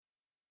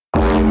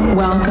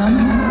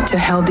Welcome to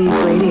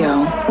Heldeep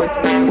Radio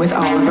with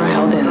Oliver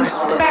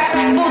Heldens.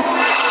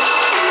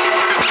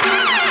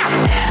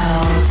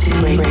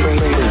 Heldeep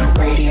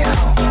Radio.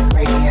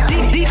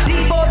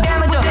 D4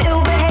 damage of the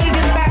ill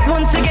behavior. Back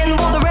once again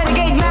for the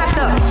renegade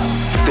master.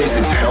 This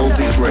is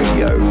Heldeep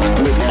Radio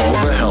with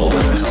Oliver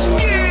Heldens.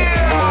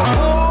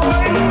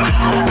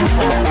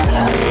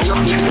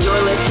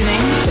 You're listening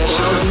to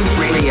Heldeep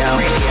Radio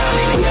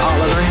with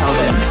Oliver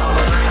Heldens.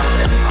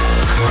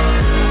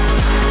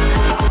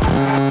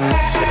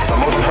 The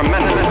most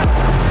tremendous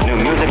new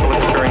musical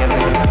experience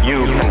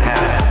you can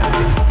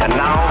have. And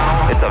now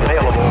it's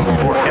available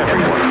for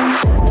everyone.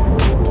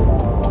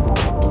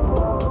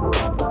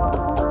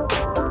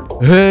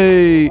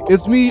 Hey,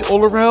 it's me,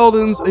 Oliver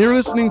Heldens, and you're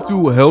listening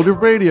to Heldeep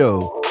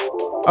Radio.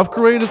 I've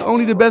created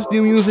only the best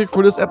new music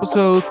for this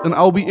episode, and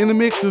I'll be in the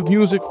mix with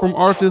music from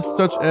artists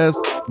such as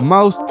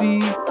Mouse T,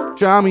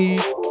 Chami,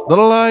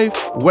 Dada Life,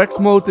 Wax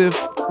Motive,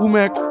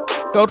 Umek,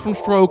 Cloud from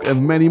Stroke,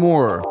 and many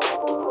more.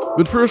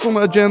 But first on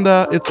the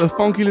agenda, it's a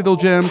funky little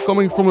jam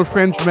coming from the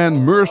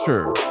Frenchman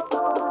Mercer.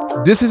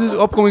 This is his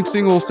upcoming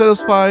single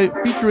Satisfy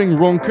featuring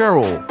Ron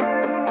Carroll.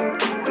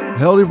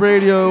 Heldeep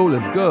Radio,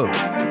 let's go.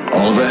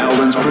 Oliver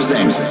Heldens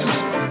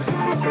presents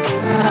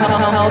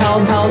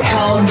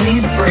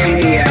Heldeep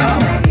Radio.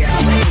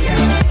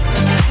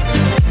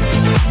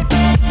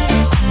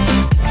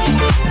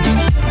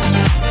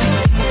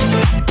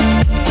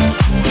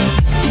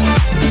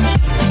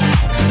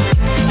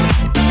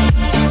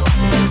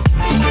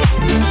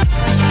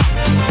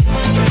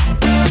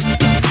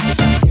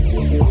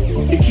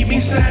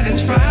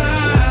 Satisfied,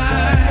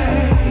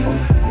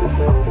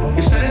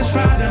 you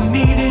satisfy the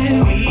need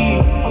in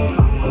me.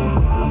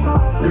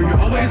 Girl, you're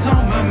always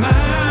on my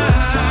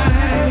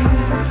mind,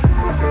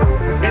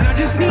 and I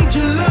just need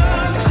your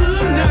love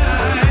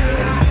tonight.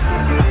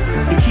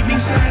 You keep me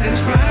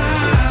satisfied,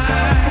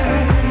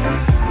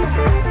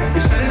 you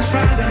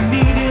satisfy the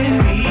need in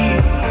me.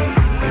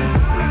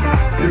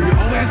 Girl, you're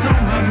always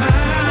on my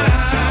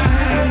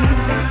mind,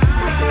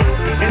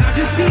 and I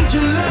just need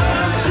your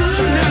love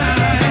tonight.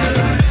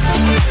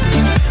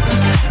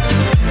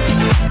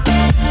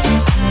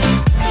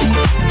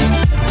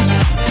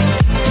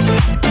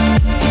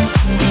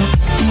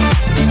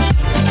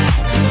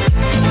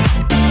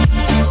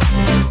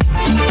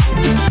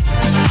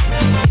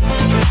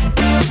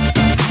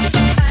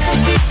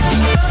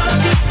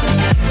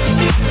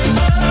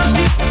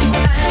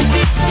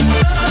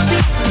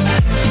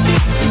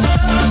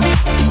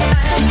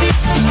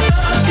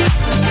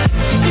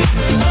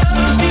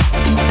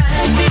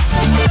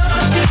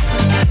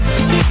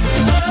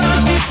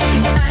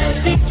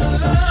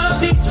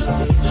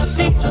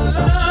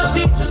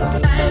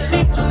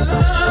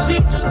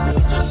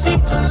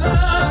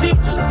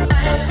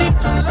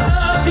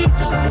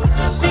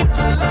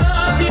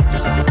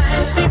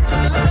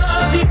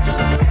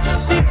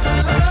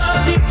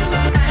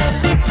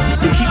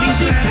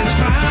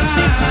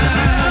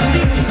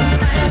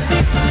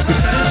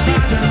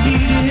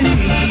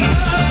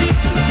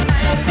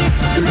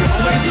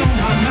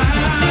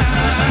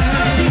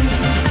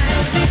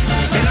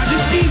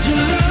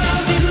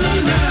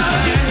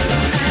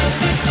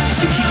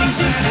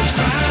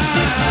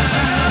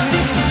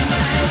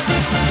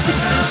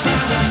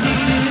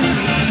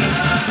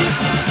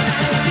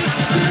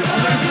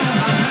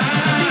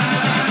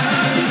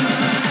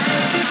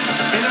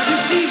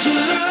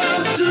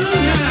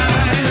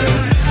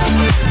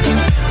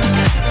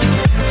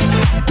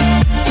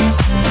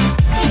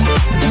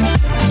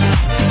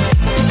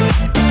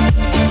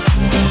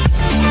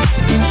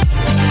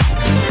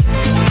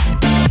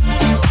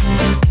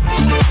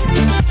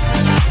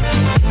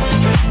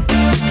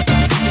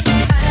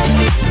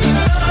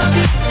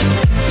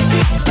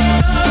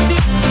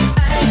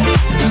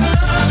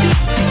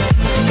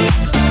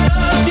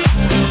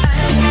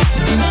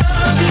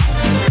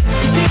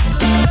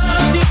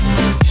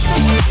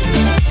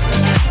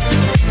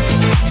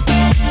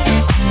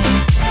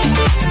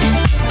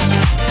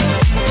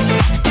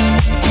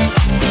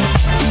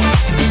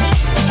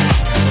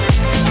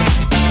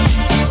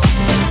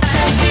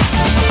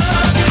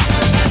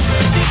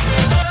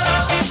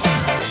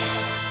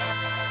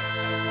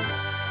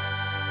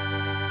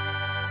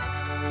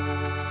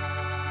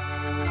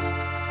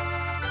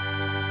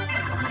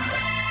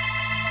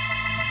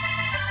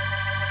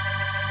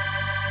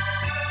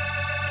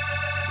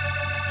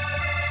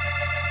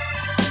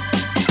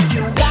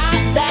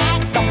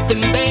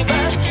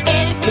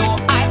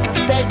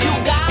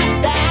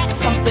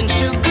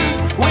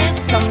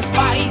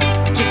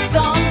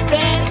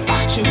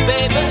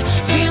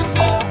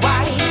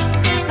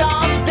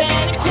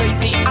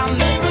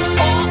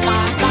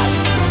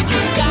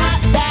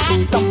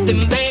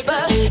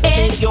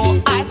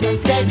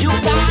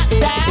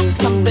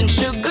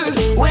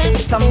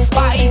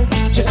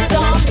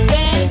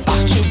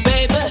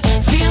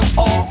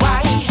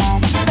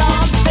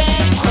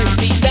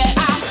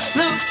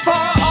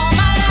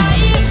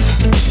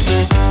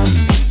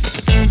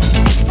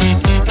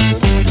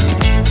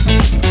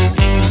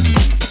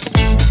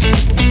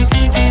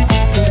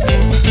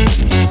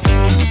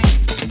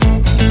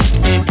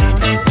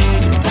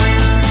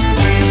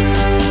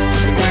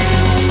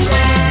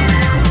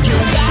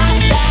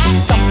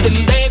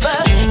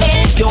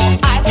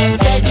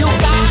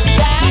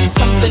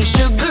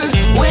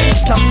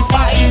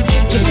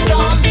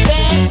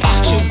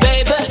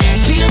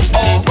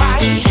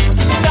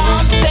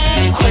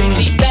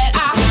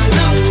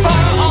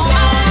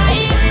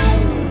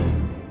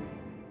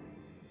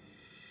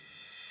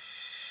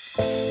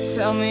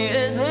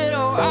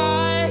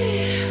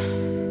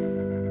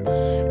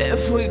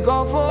 if we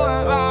go for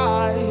a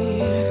ride.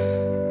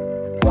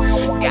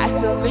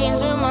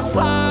 Gasoline's in my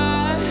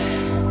fire.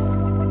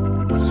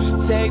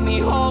 Take me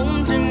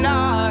home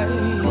tonight.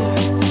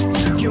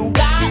 You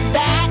got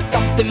that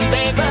something,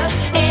 baby,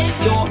 in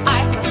your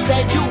eyes. I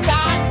said you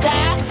got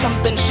that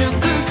something,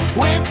 sugar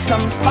with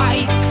some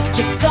spice.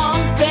 Just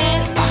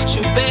something about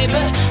you,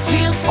 baby,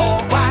 feels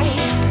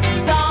alright.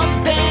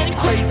 Something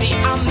crazy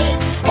I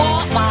miss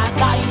all my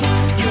life.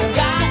 You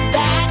got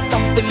that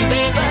something,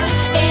 baby,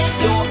 in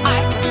your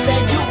eyes. I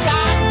said you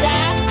got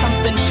that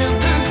something,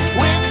 sugar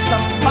with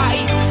some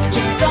spice.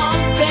 Just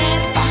something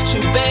about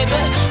you,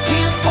 baby,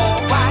 feels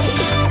alright.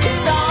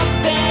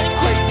 Something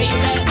crazy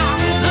that I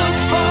look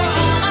for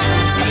all my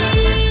life.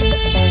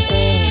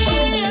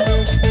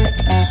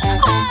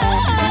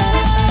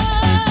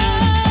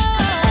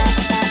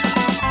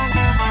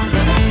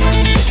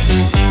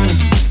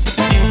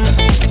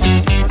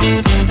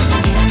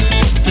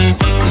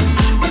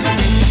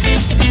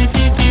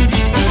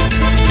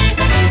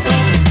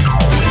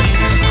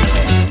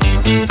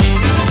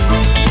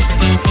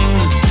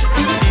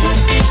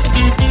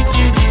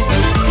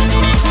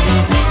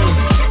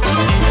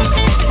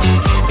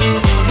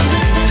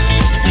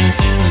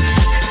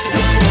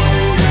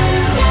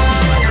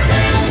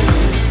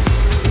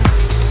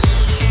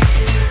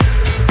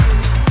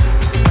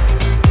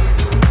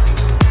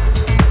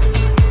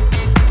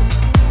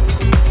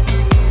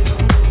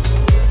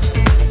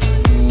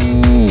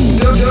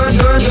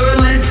 You're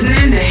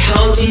listening to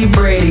Heldeep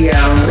Radio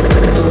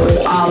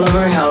with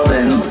Oliver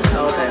Heldens.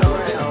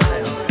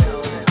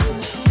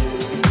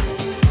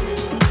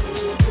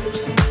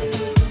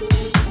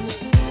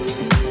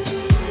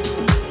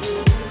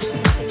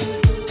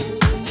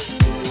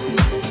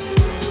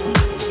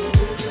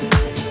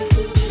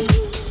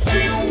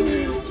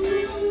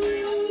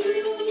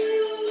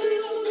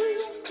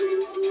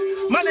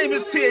 My name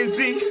is TAZ.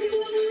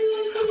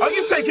 Are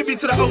you taking me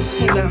to the old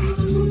school now?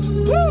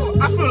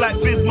 Woo, I feel like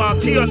Biz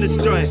Markie on this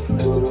joint.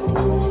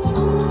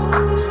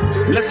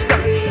 Let's go.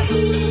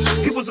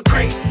 It was a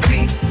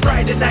crazy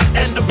Friday night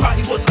and the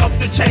party was off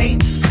the chain.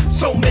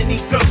 So many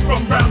girls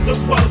from around the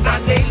world, I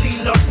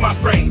nearly lost my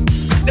brain.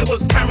 There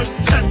was Karen,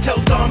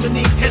 Chantel,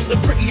 Dominique, and the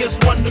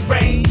prettiest one,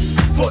 Lorraine.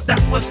 Thought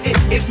that was it,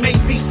 it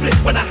made me split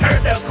when I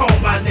heard her call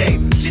my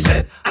name. She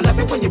said, I love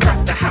it when you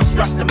rock the house,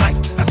 rock the mic.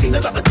 I seen a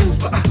lot of dudes,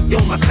 but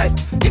you're my type.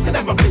 You can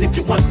have my pen if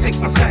you want, take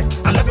my side.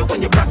 I love it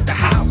when you rock the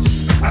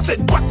house. I said,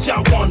 what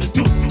y'all wanna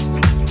do?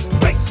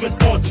 Basement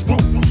or the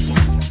roof?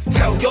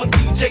 Tell your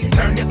DJ,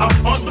 turn it up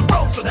on the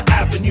road to the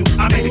avenue.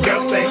 I made the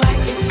girl say, like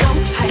it's so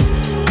hype.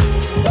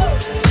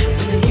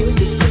 When the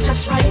music is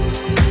just right.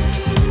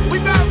 we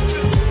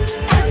bouncing.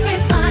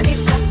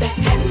 Everybody's got their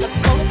hands up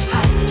so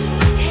high.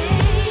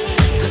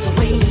 Cause the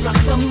way you rock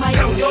the mic.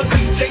 Tell your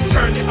DJ,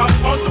 turn it up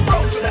on the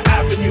road to the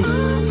avenue.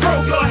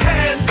 Throw your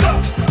hands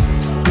up,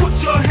 put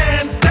your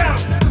hands down.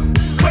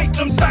 Wave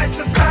them side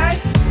to side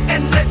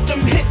and let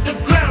them hit the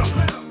ground.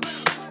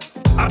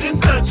 I've been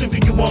searching for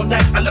you all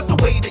night. I love the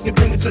way that you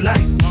bring it to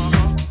life.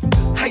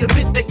 I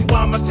admit that you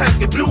are my type.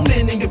 You're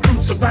blooming and your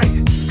fruits are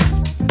ripe.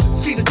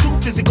 See, the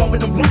truth is you're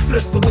going on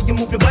ruthless. The way you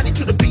move your body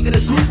to the beat of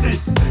the groove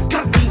is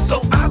got me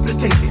so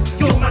obligated.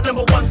 You're my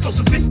number one, so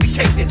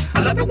sophisticated.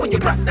 I love it when you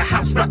rock the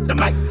house, rock the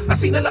mic. I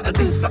seen a lot of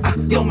dudes, but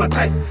you're my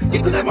type. You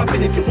can have my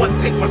pen if you want,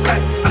 take my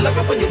side. I love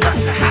it when you rock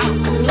the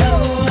house.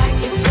 Oh,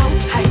 like it's so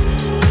hype.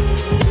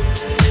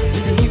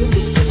 When the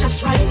music is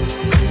just right.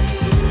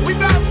 We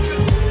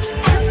bouncing.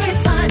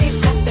 Everybody's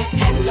got their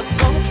hands up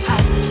so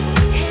high.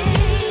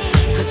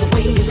 Cause the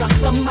way you rock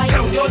the mic.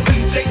 Tell your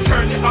DJ,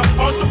 turn it up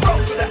on the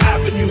road to the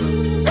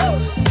avenue.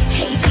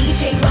 Hey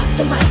DJ, rock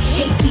the mic.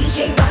 Hey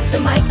DJ, rock the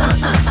mic.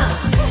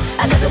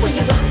 I love it when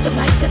you rock the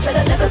mic. I said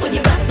I love it when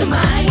you rock the mic.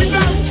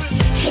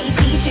 Hey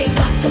DJ,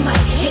 rock the mic.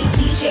 Hey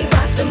DJ,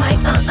 rock the mic.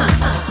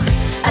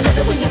 I love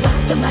it when you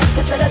rock the mic.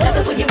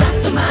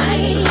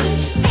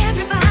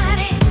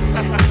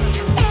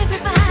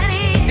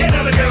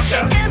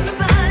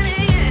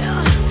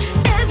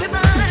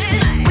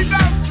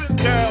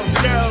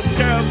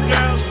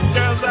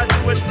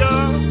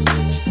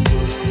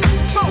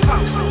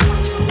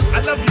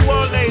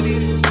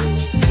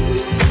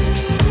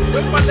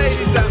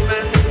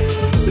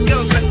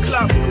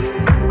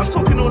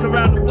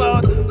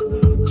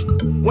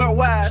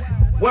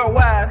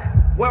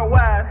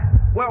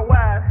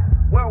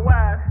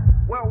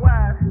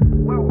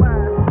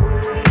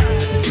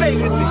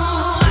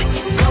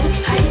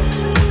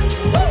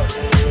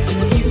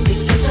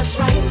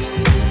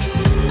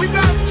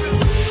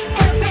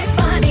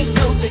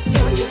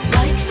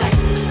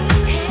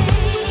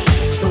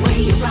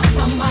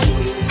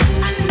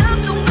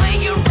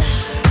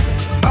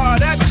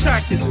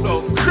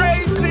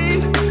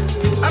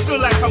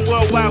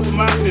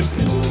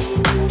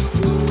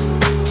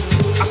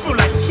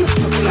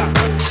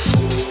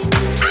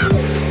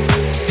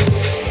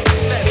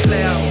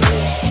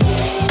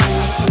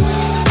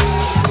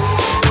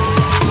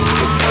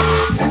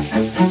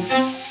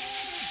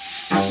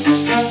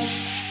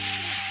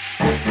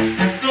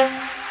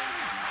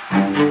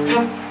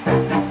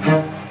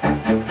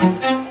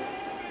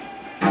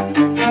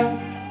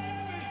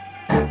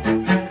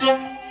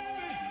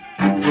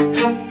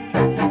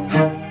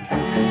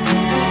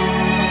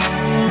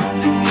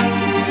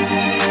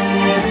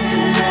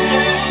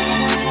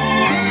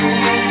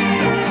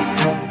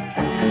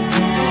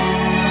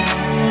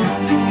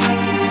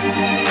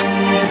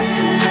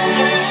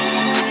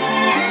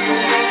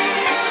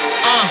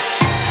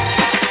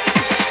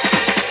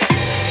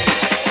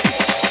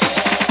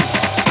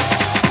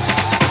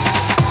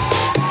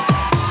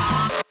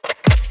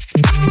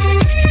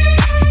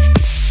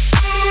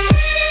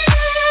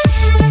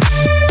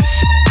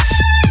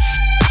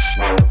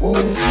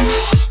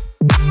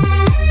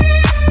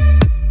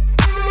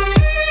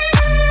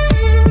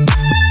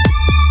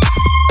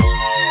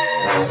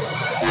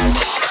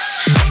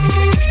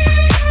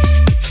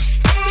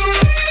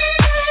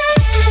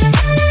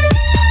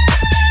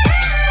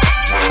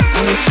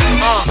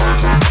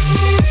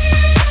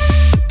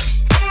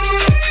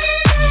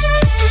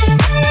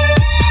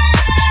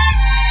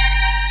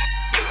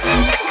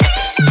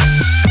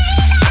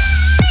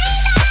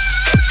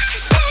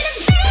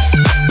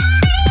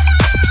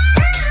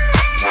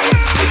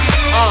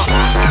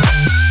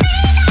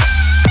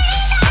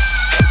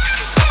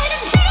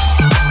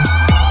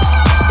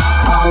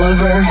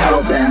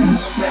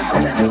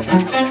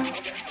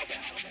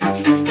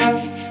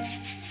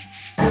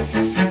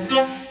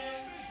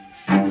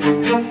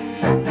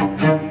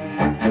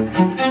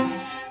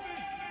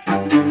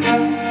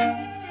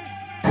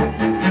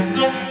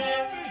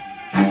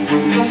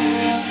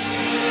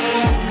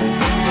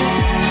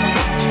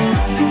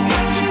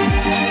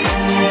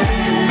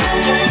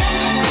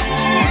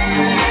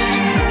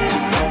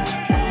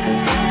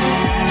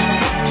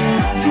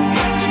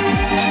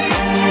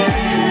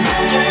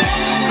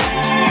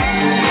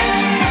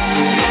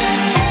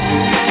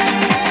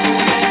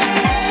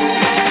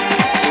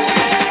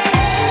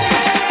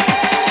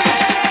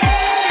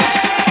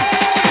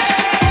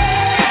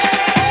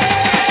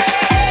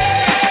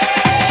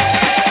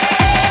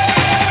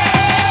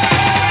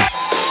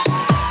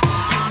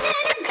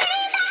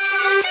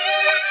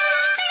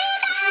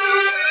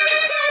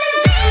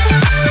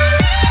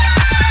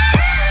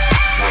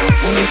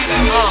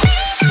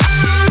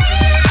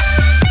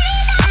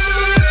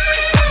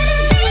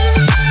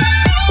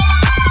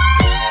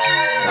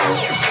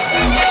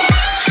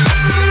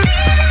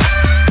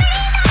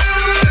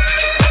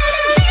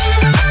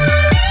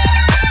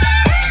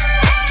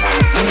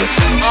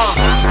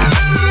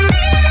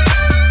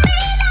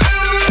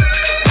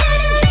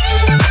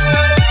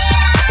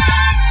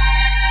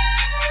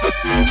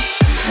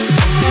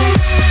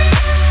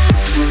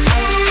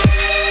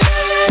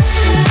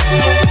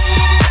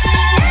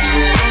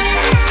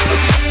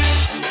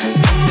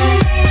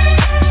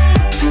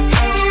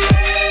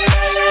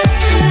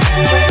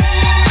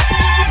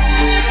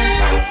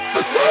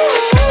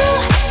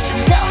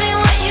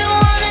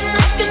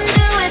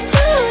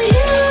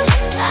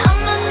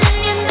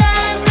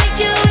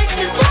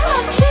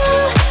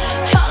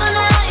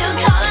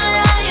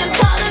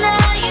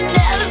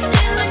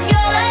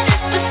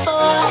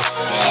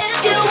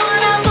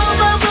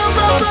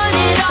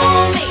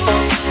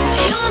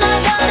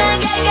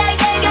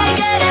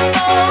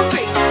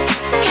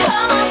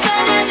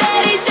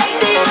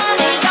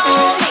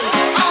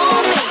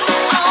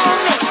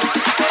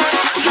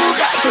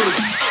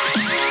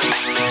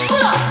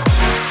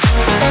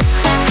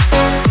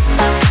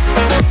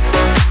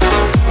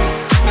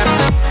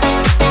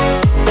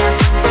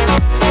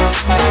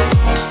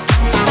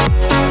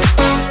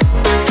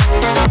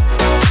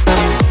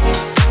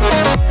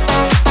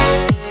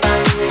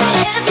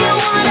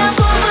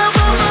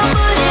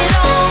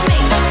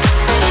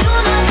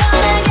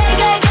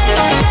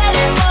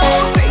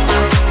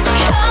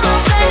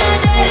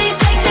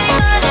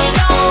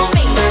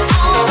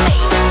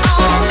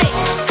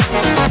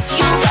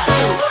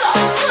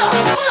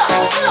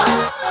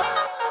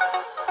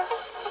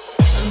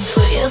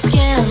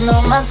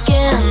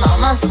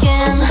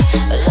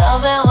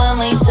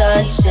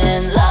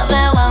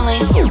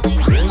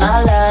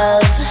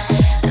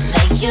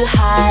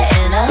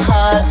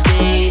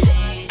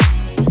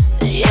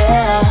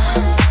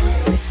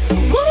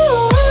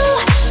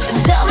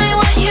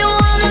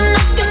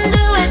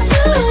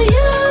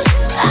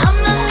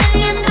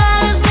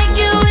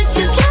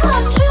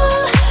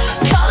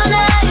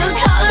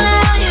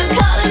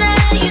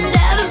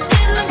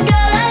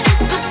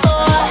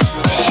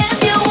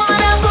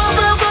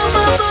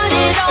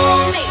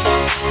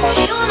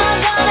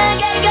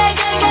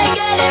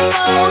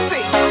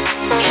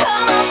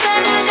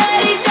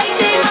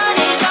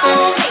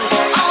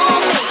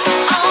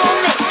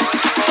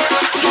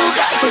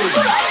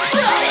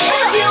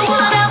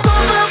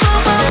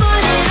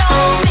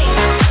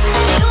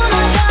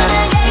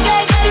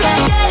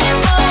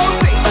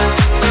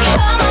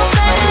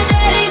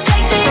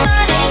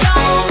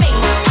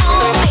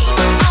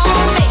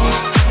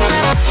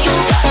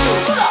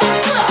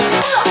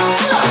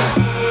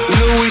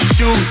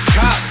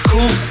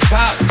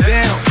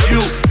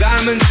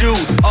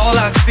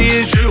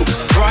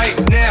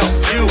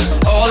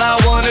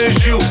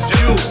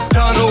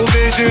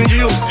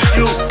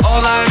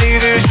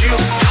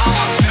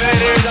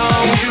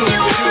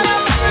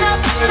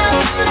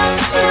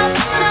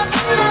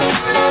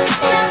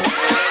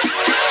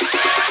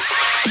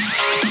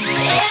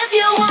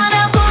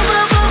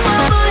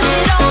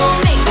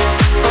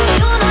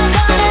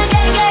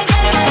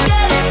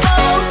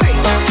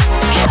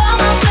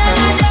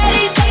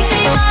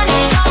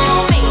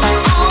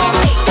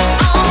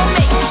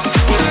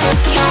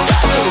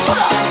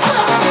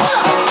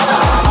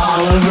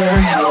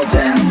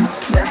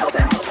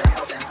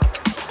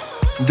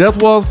 That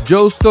was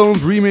Joe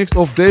Stone's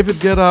remix of David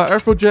Guetta,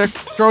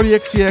 Afrojack, Charlie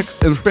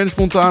XCX and French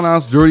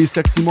Montana's Dirty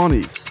Sexy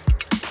Money.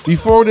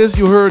 Before this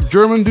you heard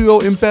German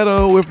duo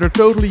Impedo with their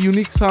totally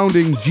unique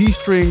sounding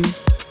G-string.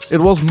 It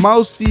was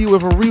Mouse T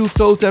with a real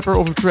toe tapper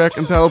of a track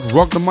entitled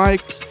Rock the Mic.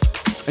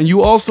 And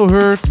you also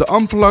heard the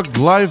unplugged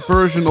live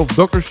version of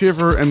Dr.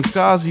 Shiver and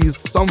Kazi's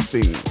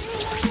Something.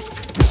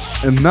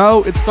 And now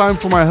it's time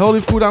for my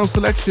Heldeep Cooldown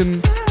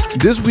selection.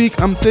 This week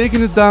I'm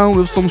taking it down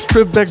with some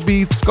stripped back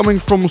beats coming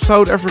from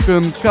South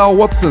African Cal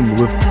Watson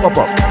with Pop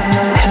Up.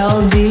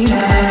 Heldeep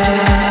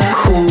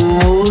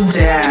Cool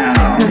Down.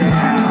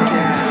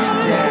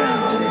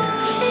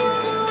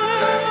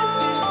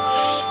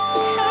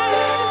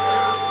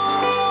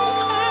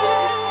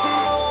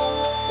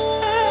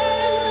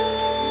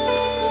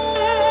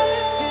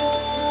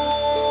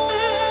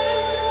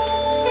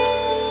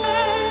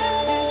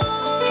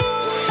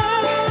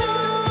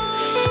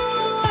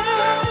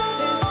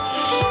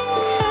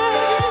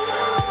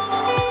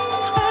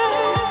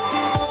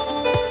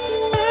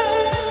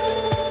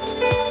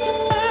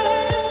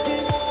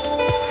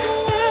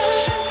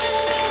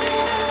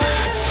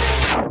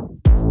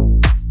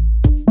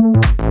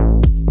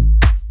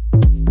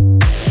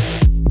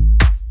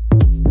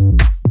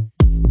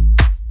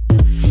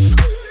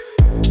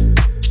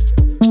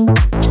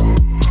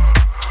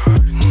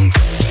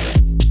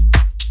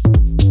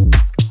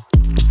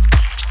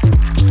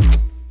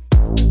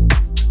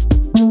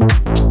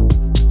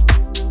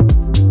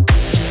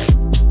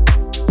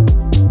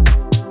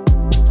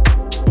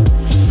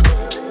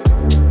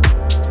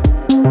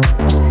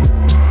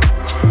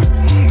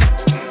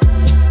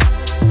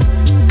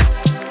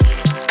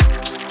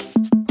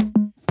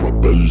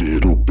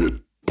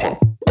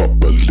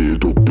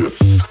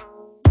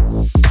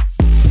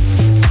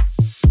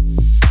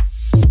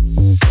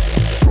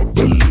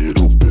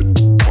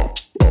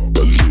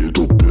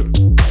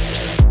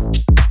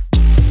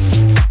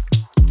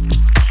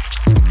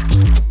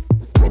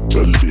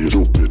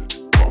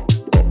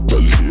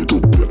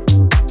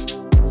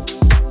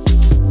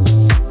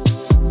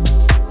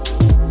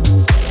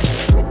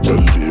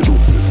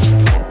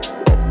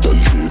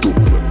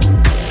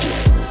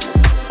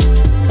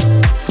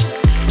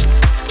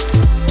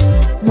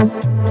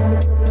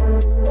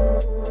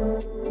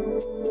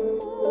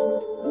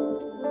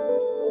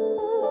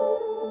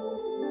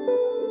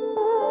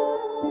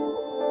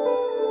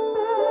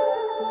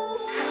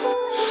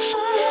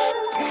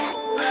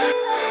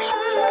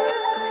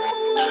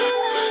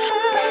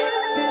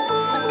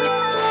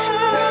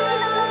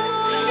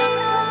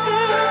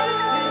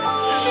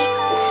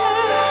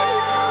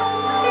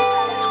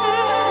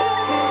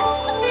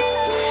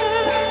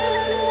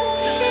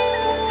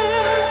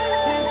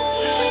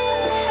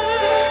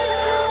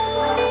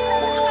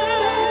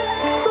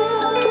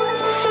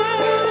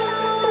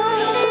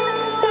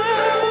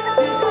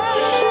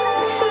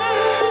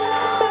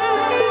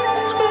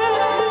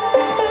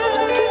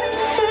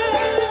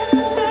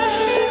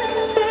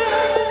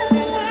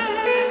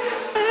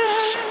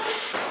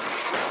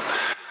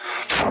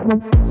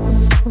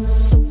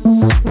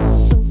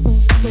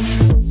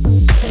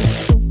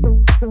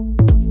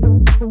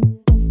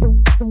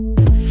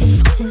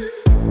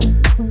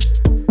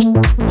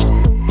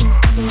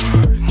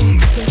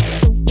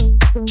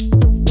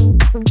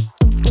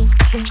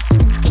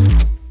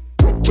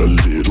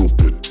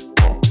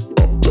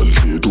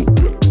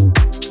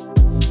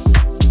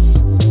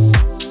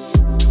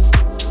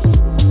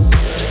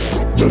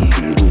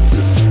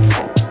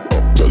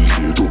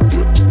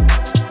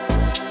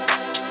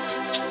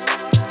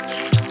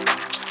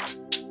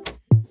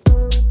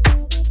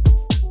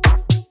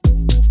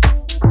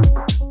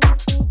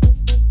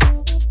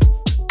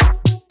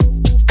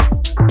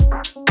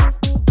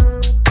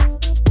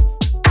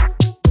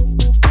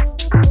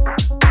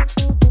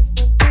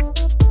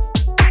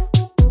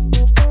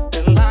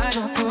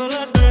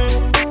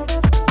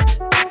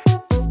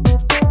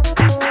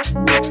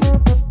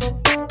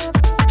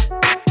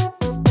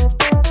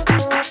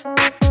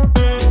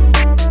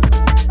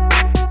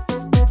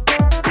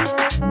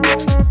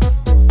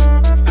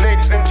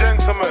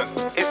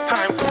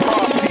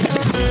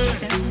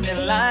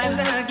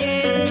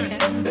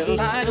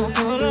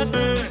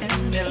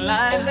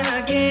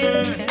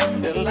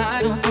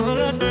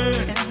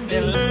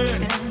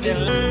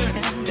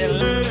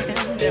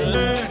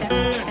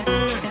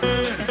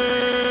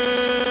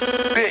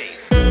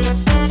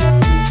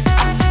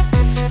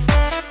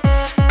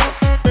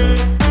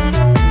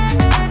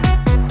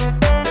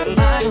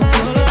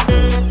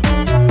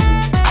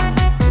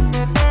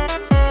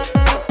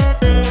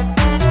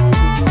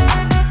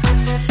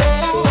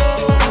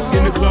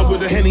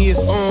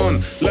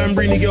 on.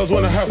 Lamborghini girls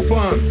wanna have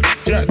fun.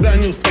 Jack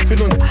Daniels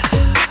puffing on.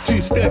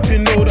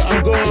 Two-stepping, know that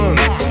I'm gone.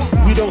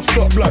 We don't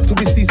stop blood till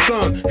we see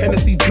sun.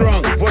 Hennessy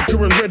drunk, vodka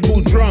and Red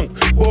Bull drunk.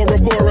 Bora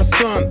Bora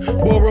son,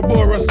 Bora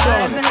Bora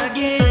son.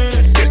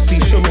 Sexy,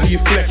 show me how you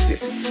flex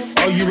it.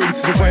 Are you ready to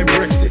survive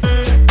Brexit?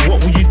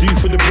 What will you do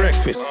for the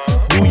breakfast?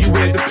 Will you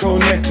wear the pearl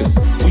necklace?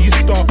 Will you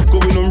start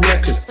going on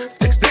reckless?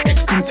 Text the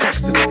ex in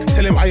Texas,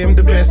 tell him I am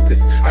the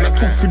bestest. And I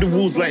talk through the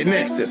walls like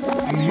Nexus.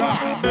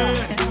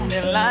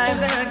 Their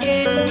lives in a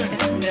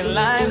game, their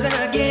lives in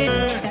a game.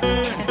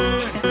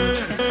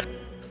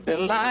 Their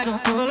lives will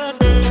pull us.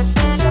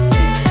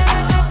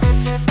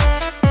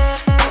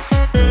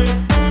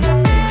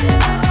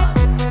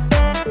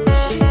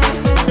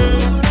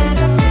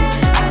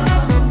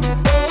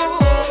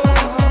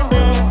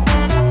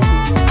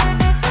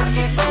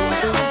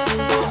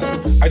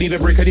 I need a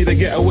break, I need a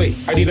getaway,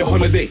 I need a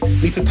holiday.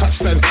 Need to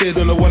touchdown, stay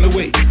on the one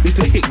away. Need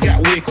to hit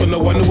Gatwick on the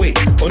one away,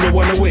 on the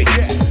one away.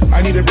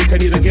 I need a break, I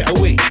need a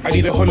getaway, I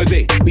need a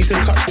holiday. Need to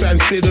touchdown,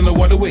 stay on the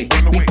one away.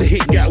 Need to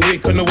hit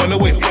Gatwick on the one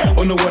away,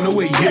 on the one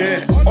away,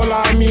 yeah.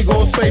 Hola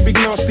amigo, soy big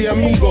nasty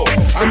amigo.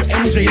 I'm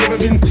MJ, never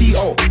been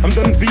T.O. I'm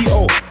done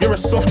V.O. You're a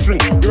soft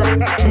drink, you're a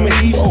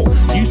mojito.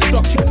 You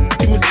suck,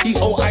 you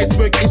mosquito,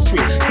 iceberg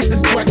history. Hit the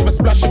swag with a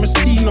splash of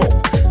mosquito.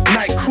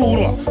 Night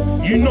crawler,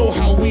 you know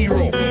how we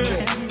roll.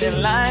 Their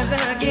lives in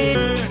a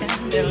game,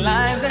 their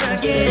lives in a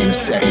game.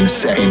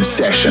 In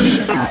session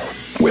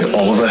with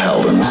Oliver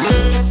Heldens.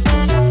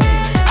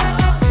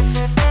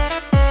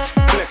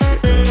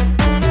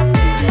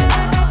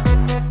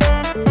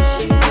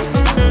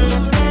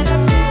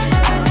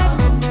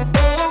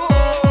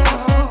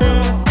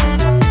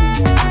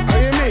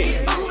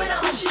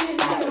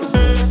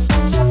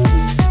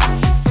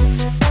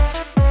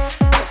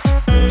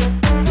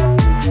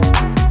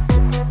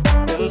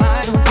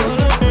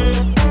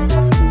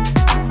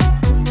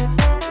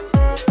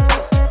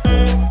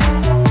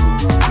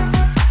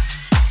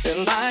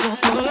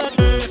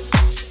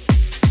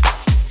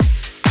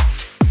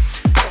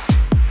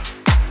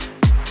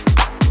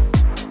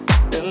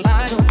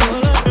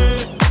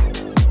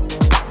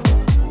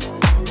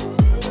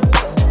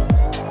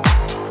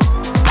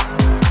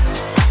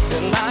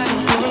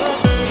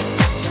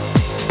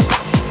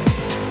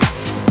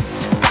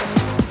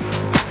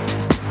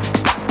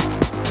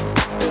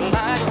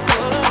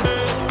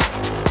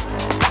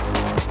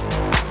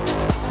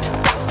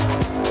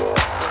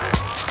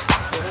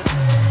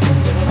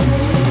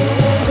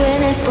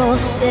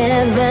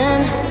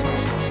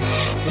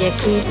 You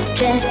keep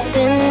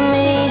stressing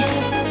me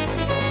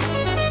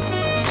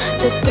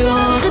to do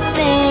the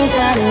things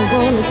I don't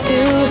wanna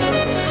do,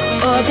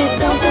 or be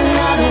something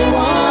I don't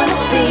wanna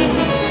be.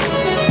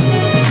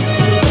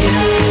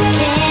 You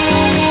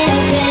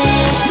can't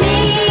change me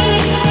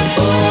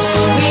or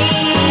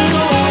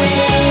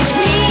rearrange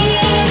me.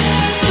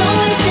 Don't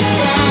waste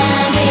your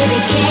time, baby,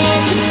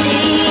 can't you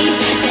see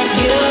that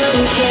you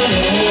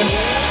can't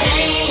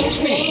change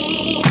me?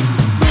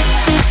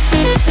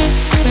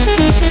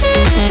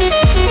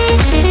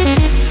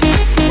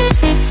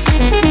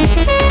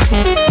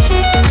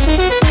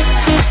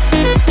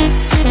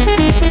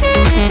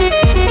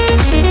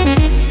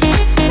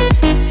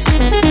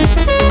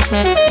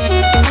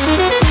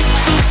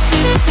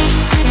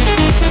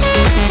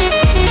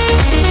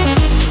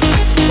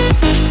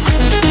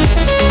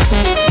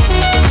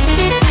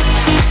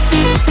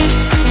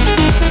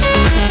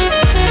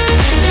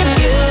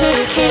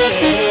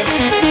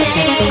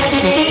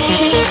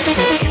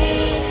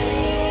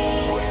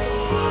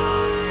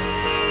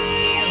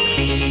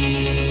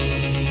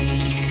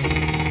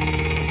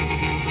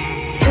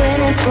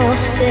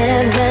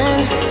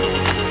 24/7,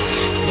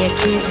 you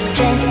keep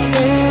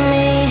stressing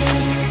me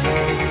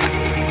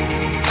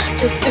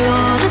to do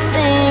the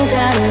things I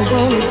don't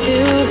wanna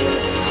do,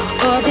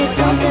 or be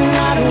something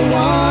I don't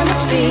wanna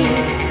be.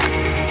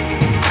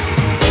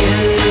 You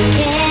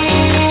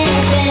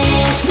can't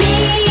change me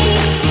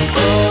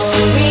or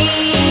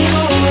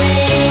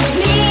rearrange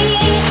me.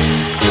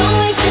 Don't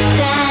waste your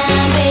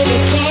time, baby,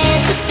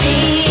 can't you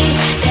see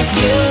that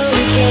you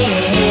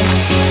can't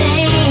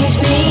change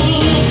me?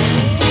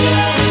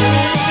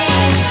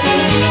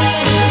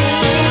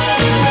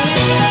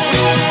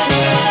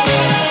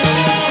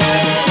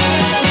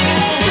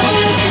 Don't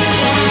waste your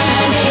time,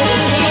 baby,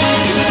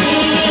 can't you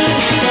see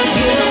that you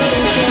can't change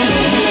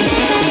me?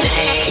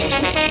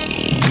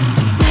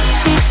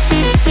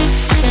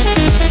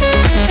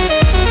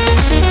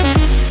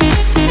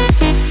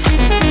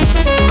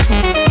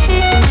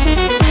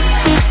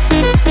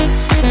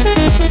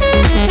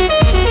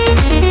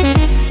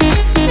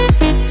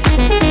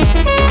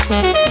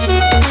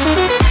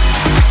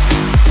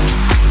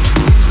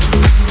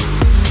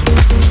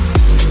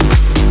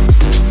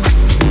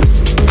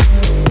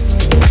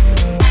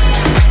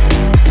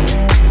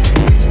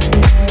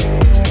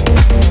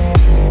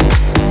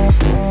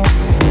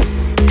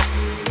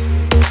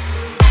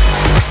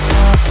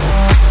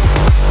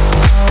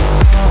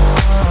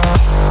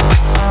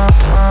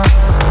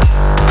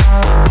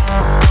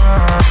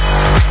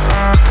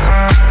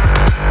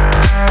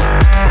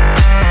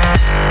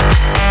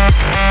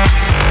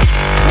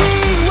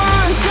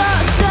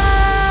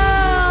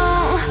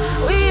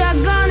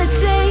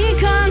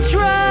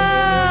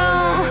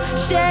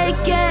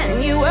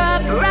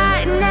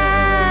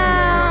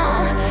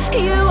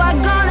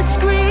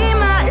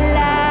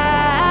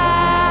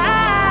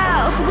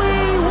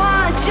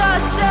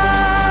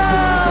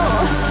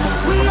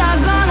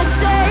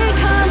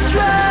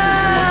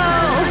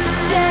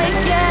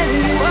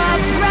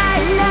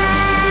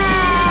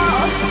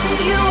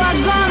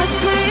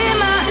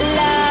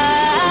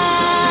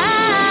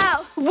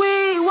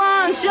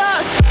 want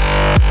your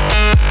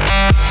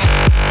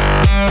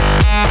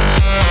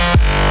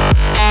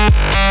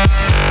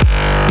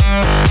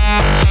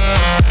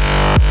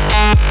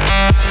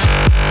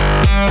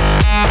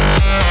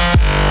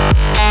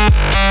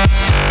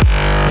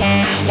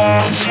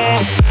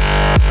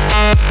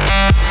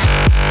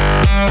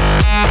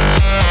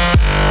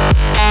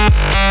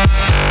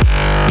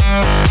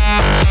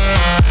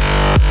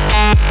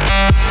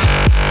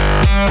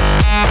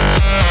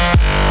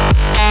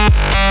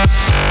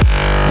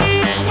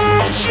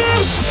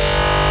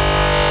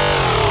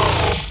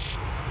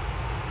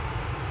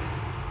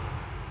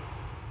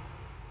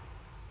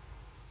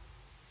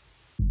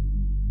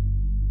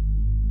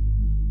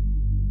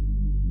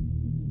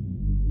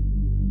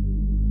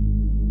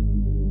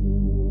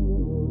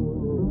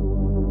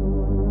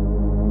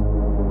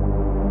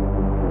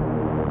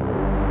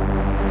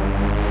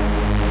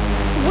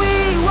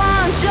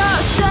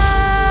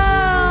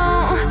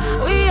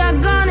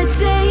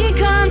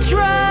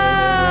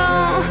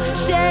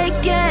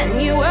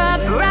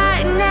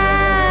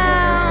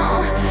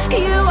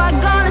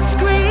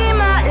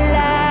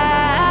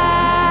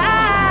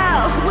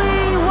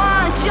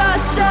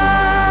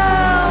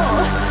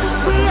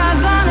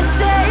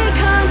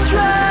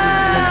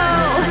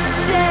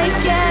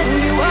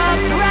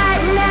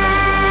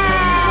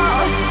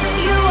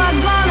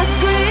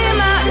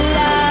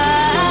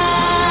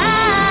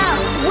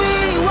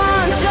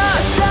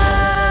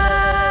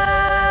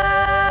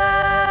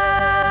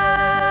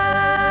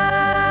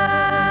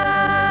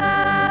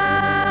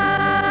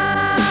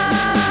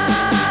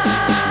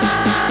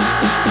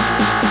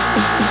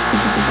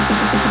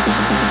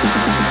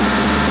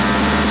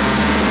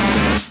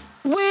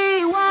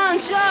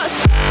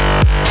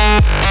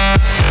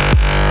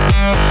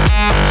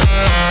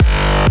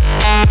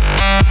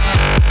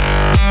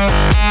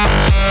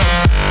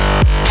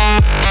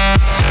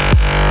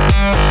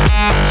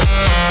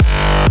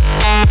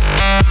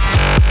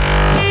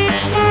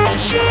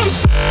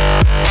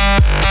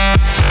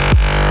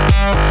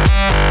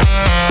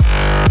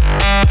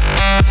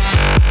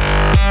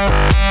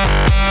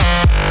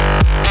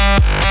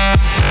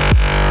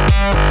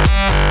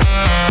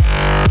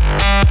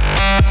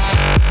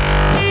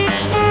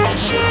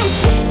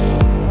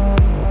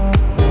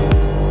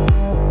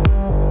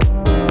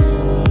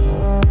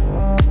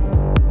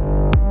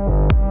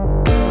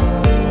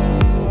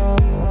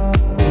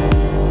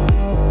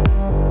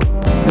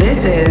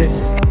This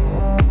is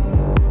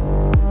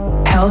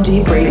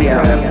Heldeep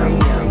Radio.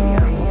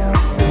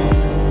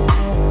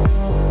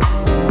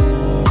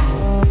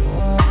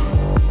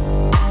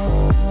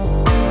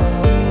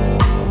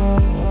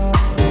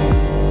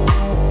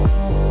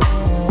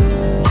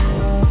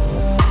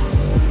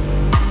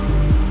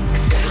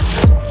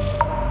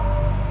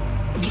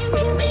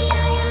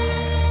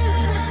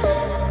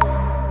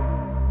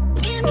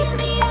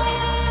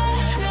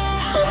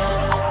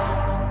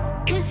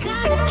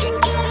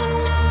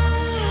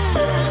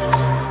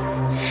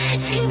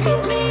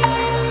 Give me all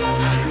your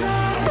love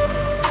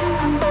now.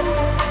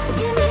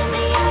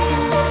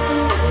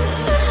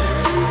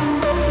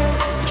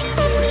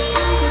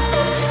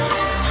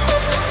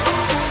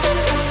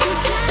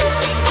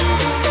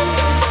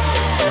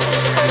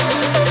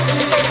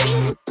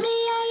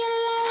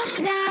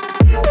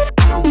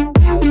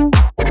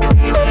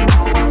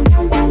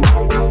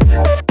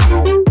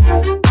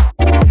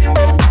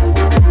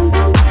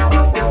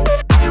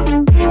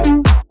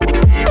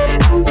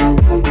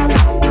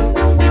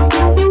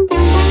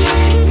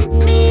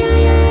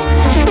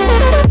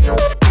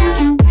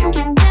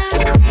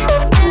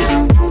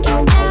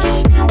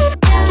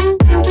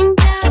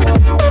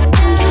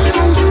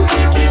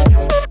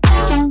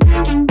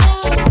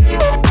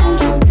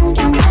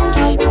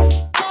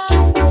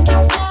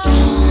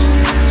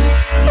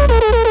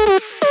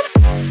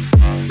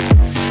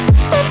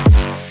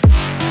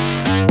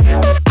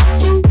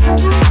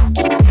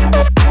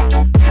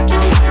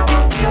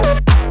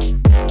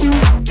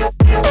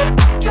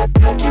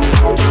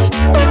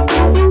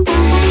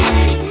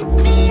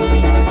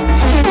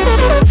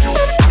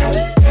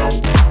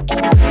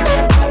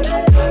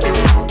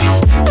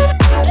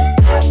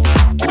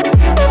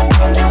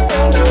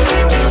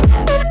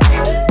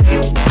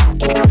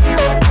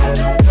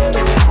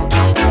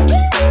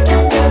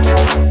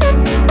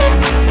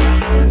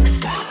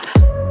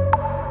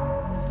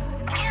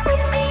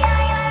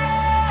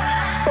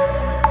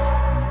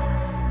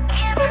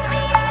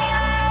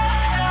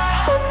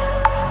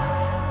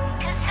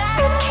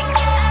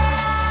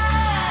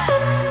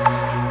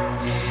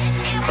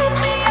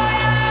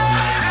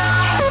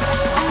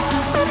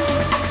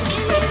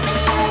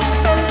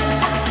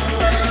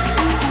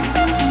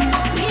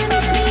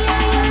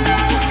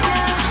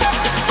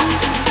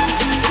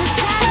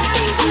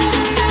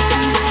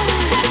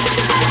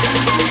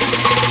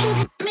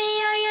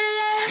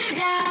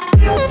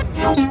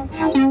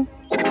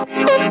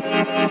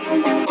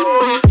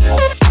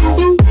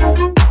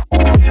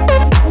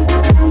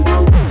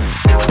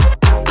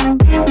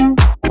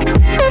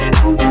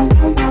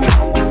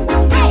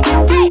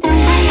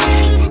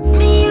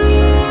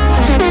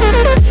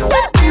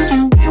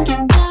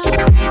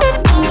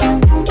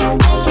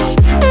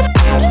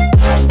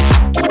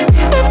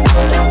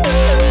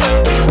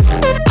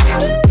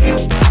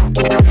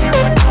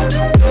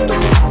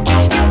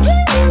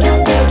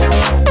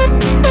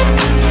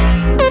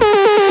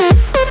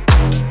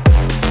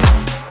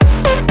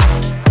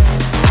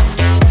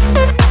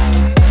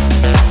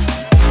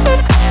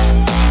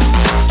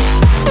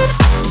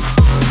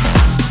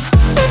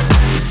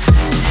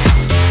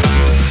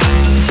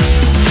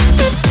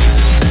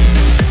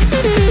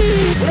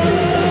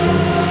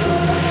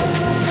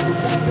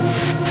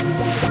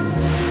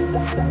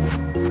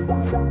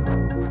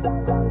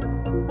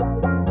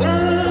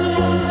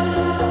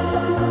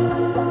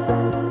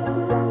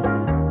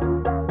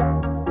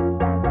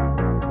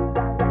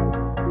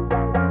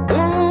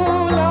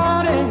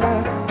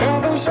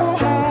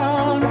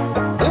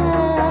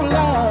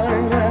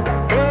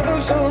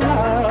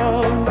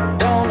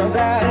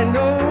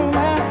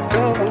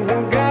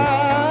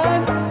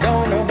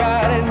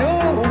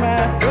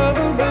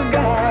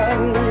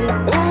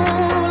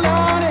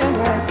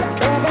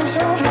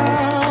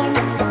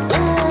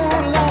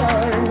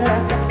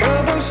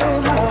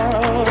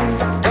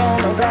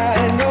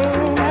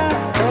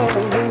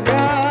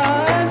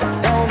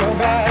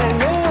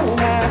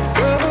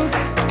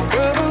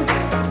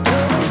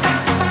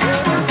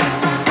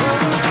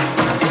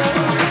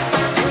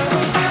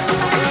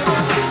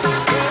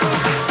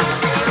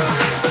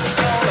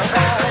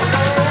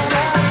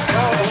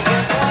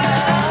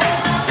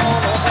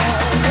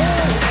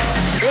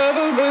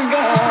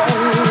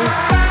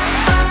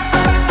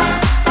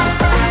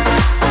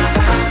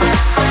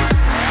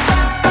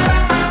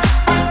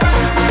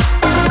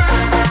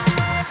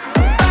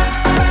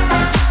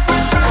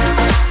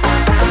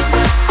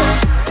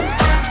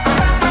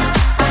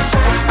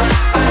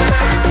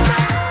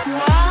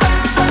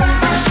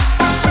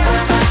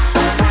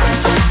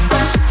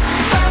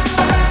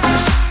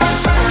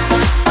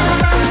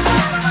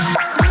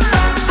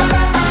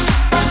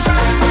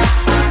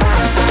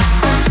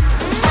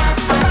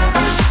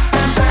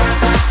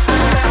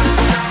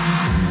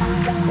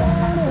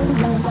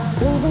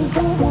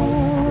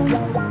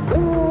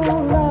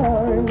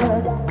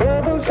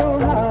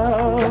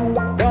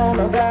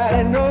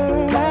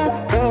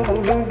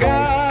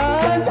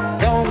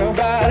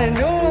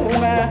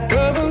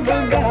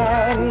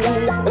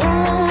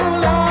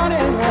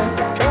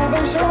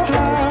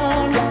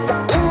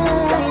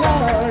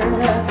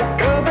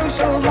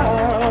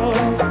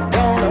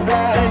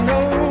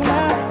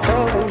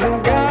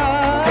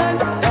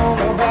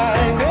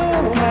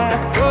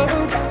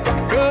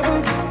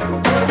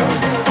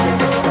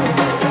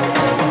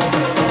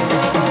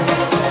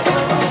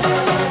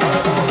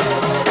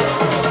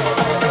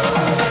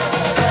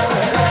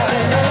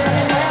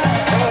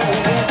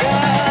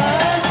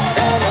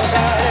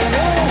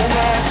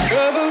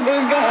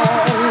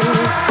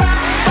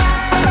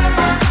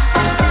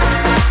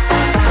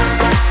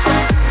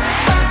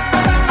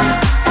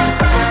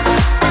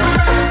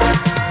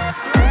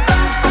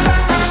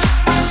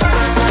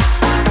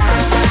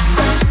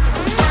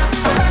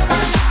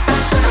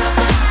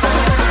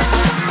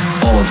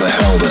 Oliver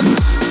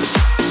Heldens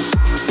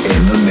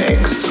in the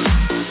mix.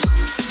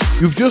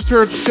 You've just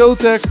heard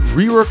Showtek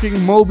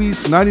reworking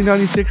Moby's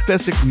 1996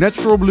 classic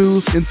Natural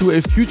Blues into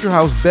a future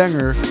house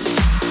banger.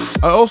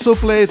 I also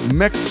played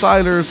Max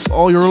Tyler's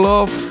All Your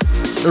Love,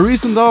 a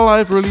recent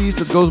Live release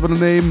that goes by the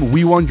name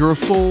We Want Your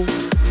Soul.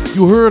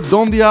 You heard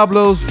Don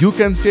Diablo's You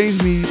Can't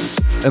Change Me,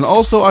 and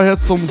also I had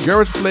some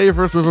garage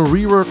flavors with a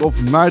rework of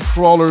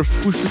Nightcrawler's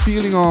Push the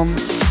Feeling On,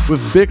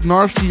 with Big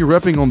Narsty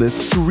rapping on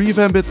this to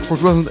revamp it for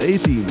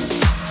 2018.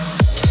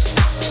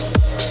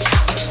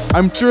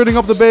 I'm turning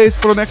up the bass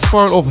for the next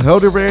part of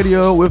Heldeep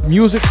Radio with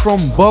music from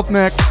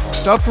Botneck,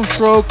 Shout from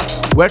Stroke,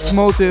 Wax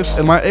Motive,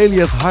 and my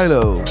alias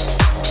Hilo.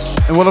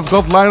 And what I've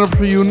got lined up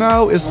for you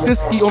now is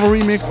Siski on a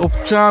remix of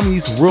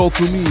Chami's World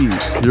to Me.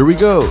 Here we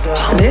go.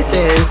 This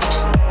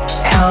is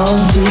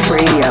Heldeep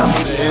Radio.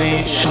 Baby,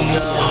 you should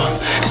know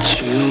that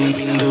you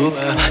mean the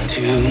world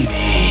to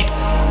me.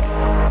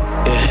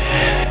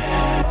 Yeah.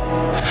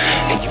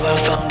 And you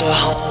have found a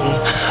home,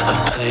 a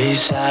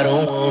place I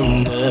don't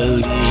wanna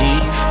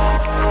leave.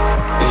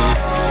 Yeah.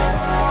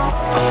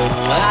 Oh,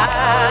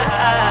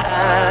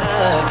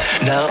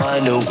 now I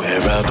know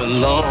where I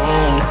belong.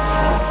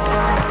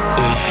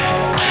 Yeah.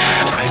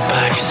 Right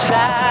by your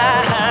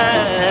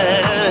side.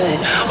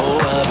 Oh,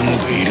 I've been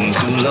waiting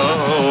too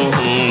long.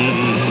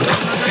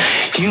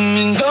 You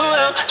mean the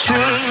world to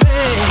me.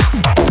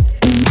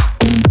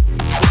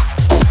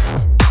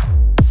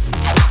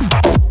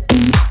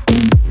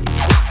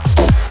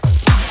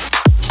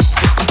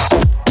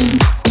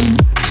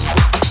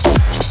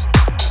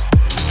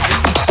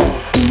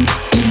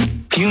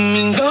 You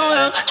mean the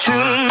world to me.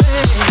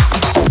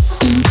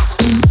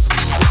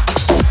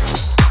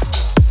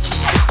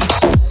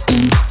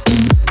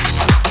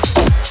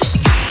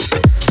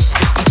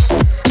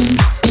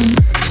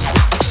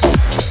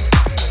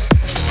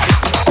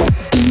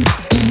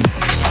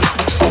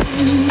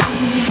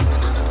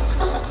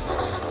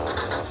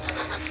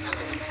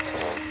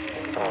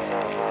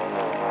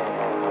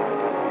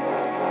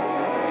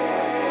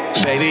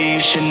 Baby, you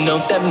should know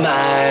that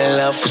my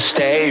love will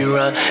stay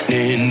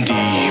running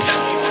deep.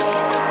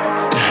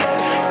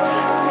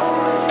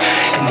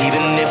 And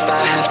even if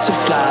I have to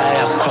fly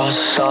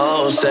across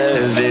all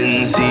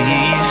 7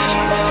 seas,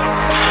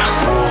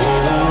 oh,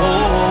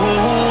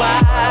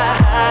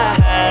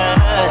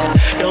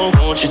 I don't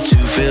want you to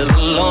feel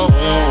alone.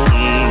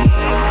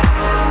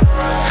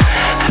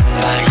 I'm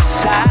by your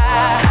side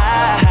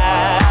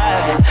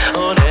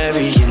on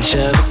every inch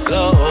of the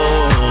globe.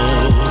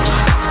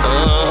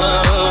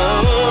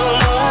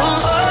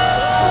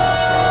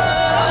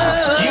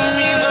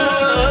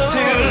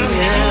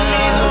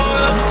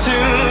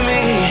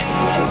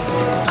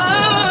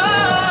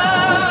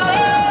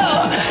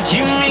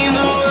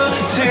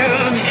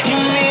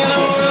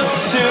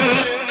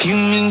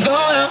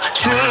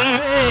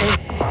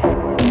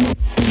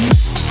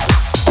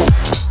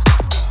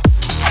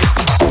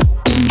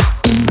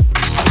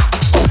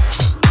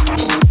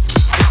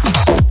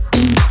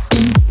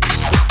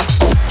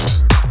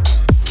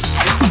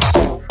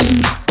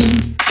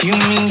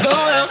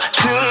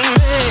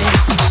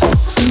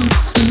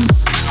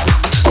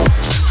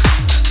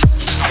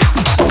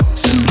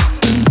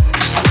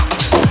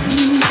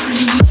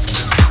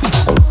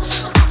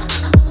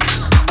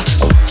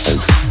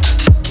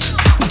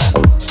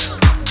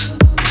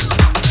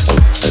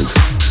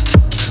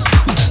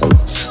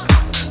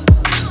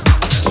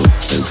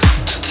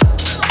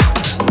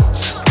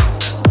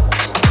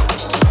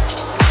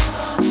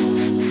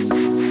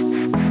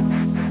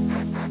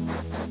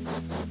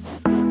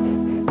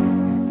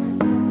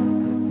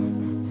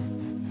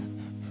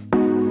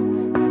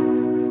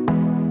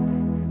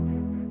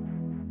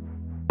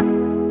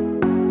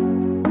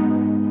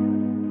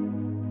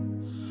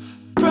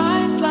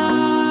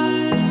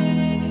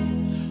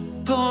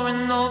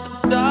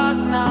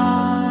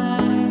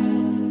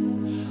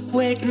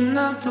 Waking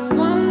up to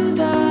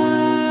wonder,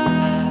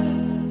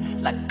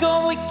 like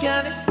all we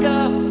can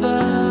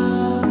discover.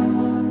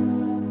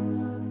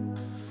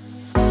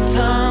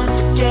 Time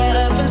to get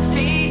up and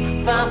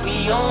see what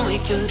we only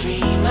can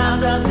dream. How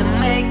does it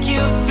make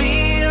you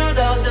feel?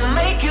 Does it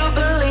make you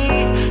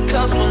believe?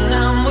 Cause when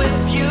I'm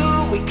with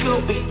you, we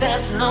could be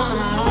dancing on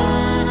the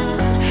moon.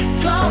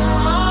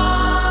 Come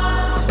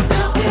on,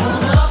 now get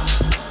on up.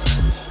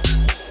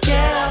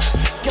 Get up,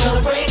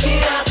 gonna break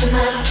it out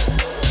tonight.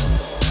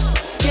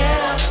 Get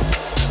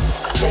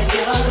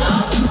on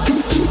up,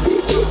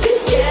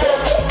 get up,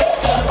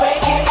 gonna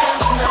break it down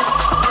tonight.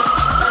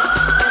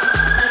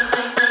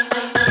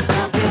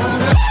 Now get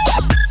on up.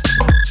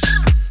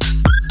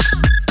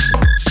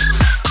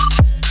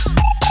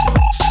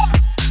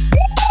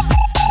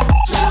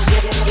 Now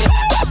get it.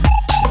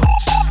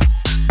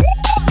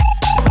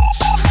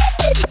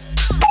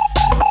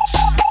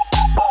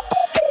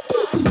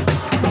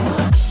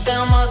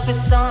 There must be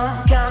some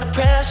kind of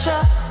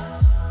pressure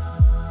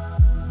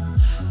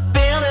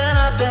building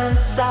up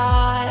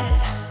inside.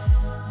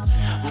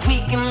 We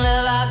can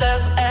live like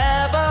this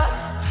forever.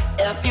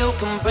 If you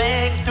can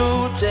break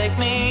through, take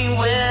me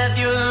with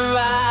you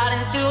right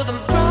into the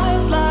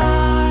bright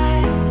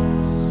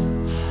lights.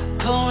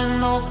 Pull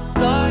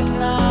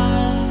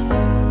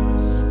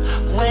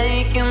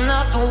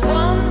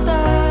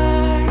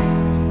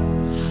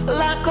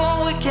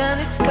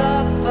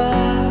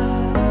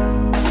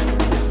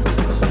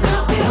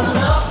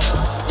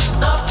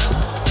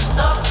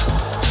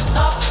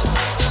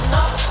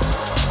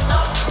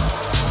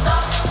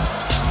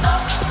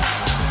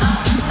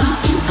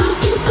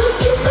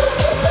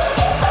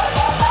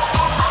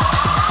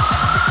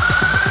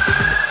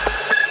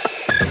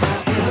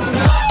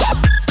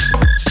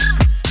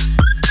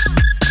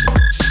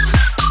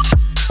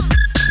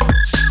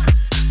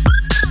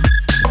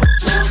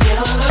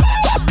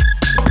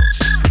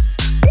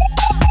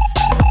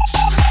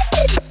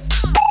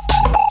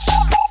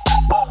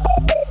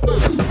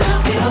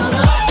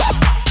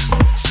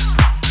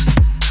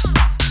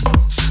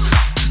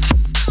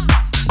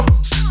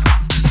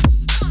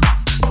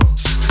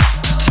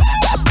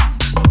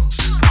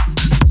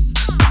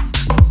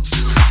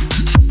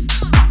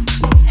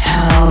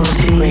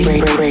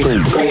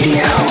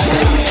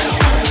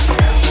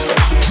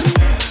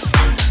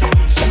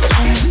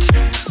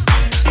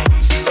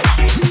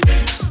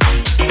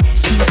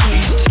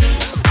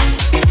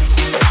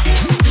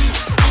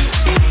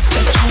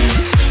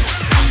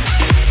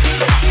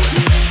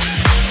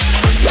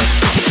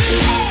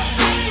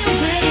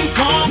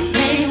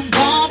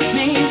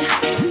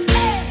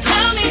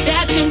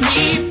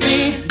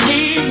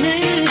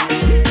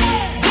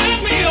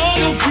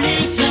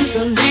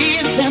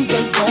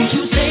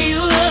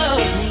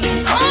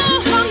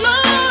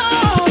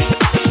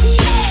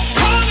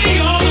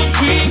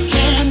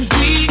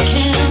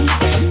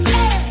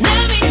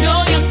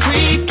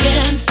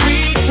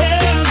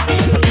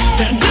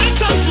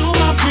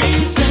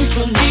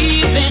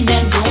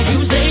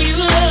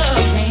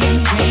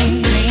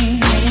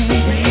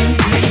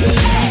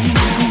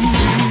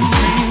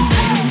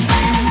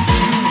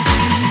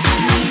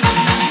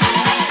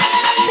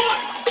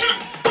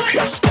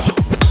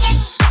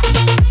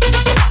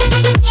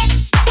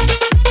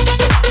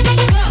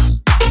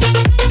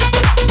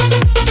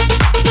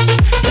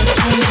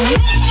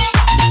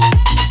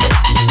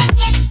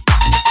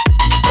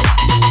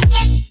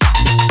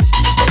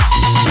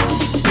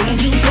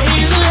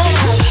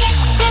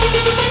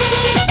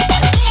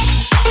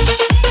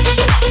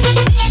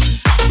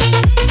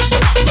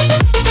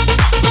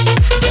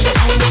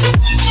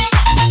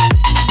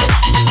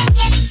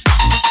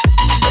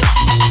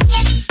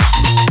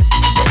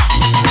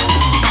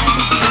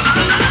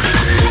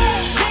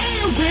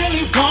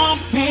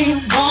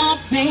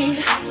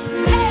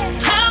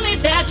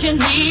that you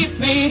need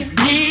me.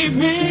 Give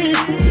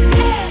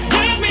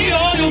me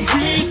all your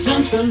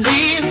reasons for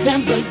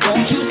leaving, but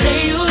don't you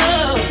say you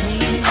love me.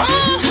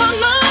 Oh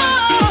no.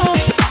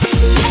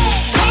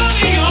 Call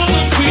me on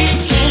the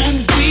weekend.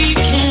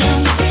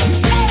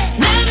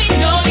 Let me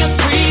know you're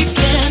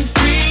freaking.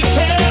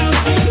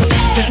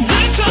 And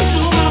listen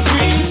to my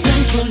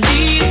reasons for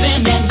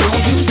leaving, and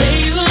don't you say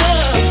you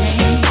love me.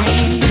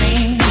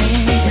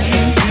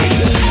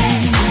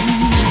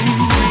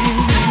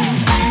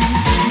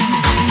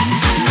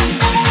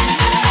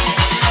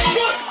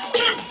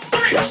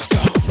 Let's go.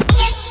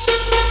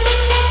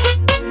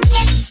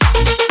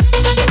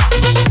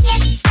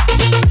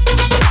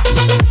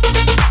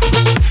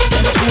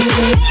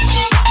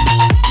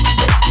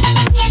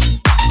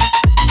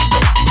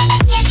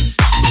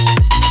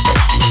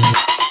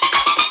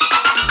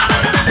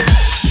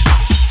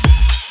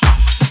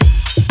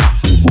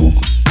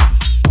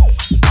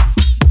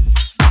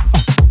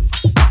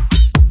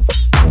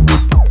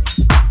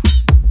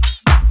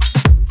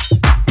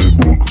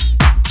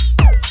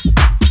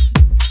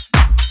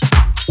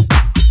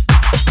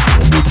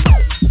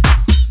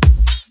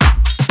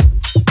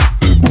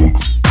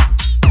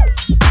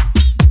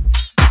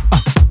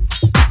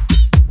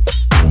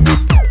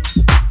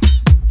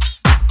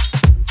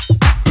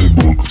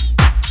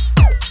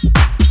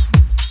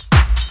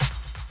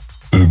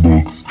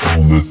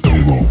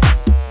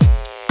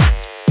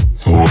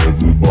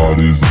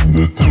 Everybody's on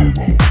the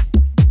table.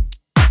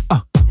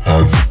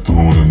 Have it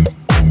doing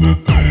on the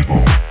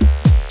table.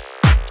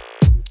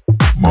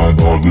 My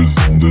dog is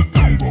on the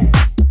table.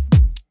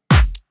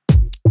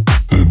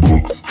 The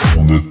books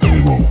on the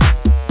table.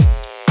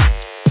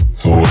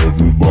 So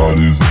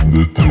everybody's on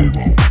the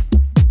table.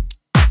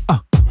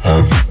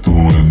 Have it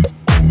doing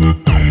on the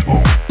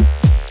table.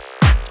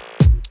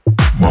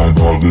 My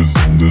dog is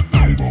on the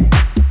table.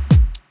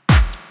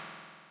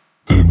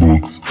 The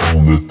books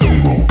on the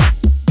table.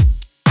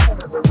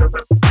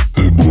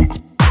 The books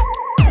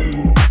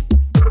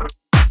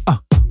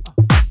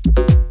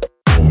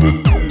on the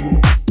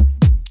table.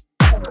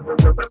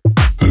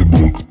 The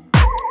books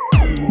on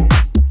the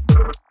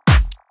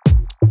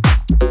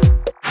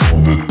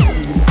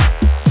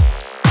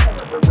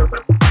table.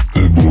 The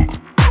books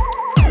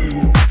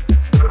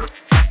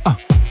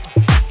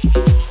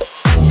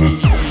on the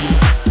table.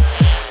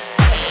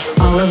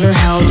 Oliver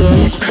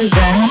Heldens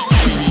presents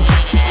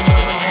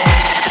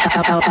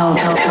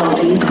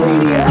Heldeep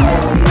Radio.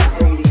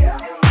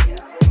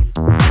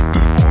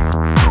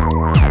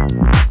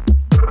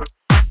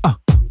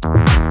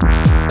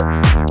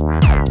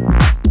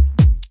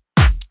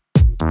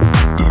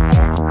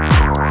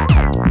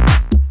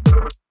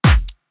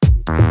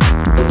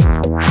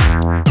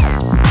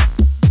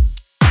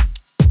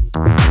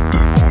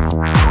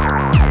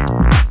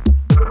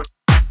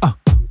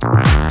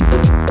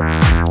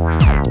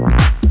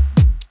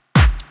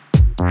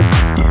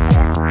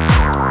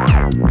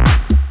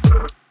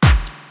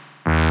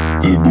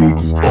 The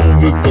books on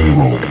the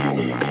table.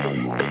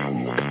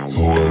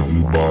 So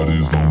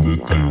everybody's on the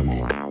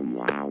table.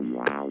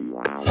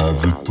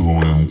 Have it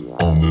doing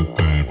on the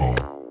table.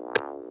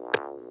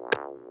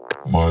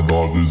 My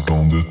dog is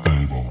on the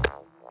table.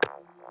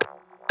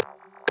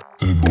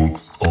 The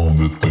books on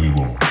the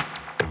table.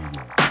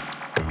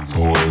 So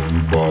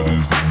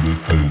everybody's on the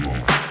table.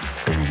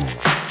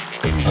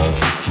 Have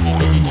it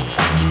doing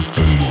on the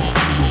table.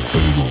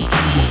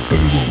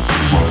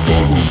 My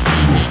dog is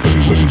on the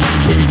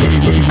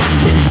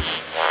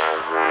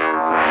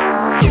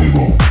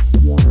table.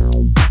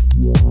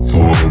 So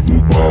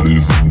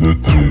everybody's on the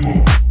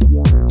table.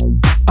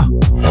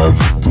 Have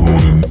it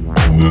doing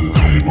on the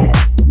table.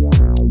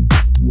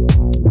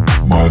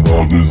 My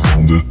dog is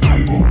on the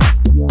table.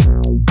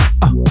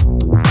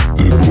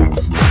 The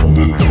books on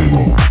the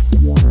table.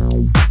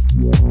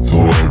 So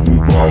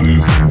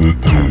everybody's on the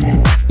table.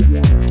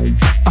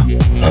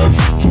 Have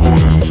it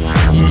doing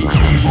on the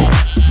table.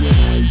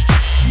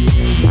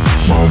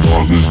 My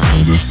dog is on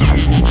the table.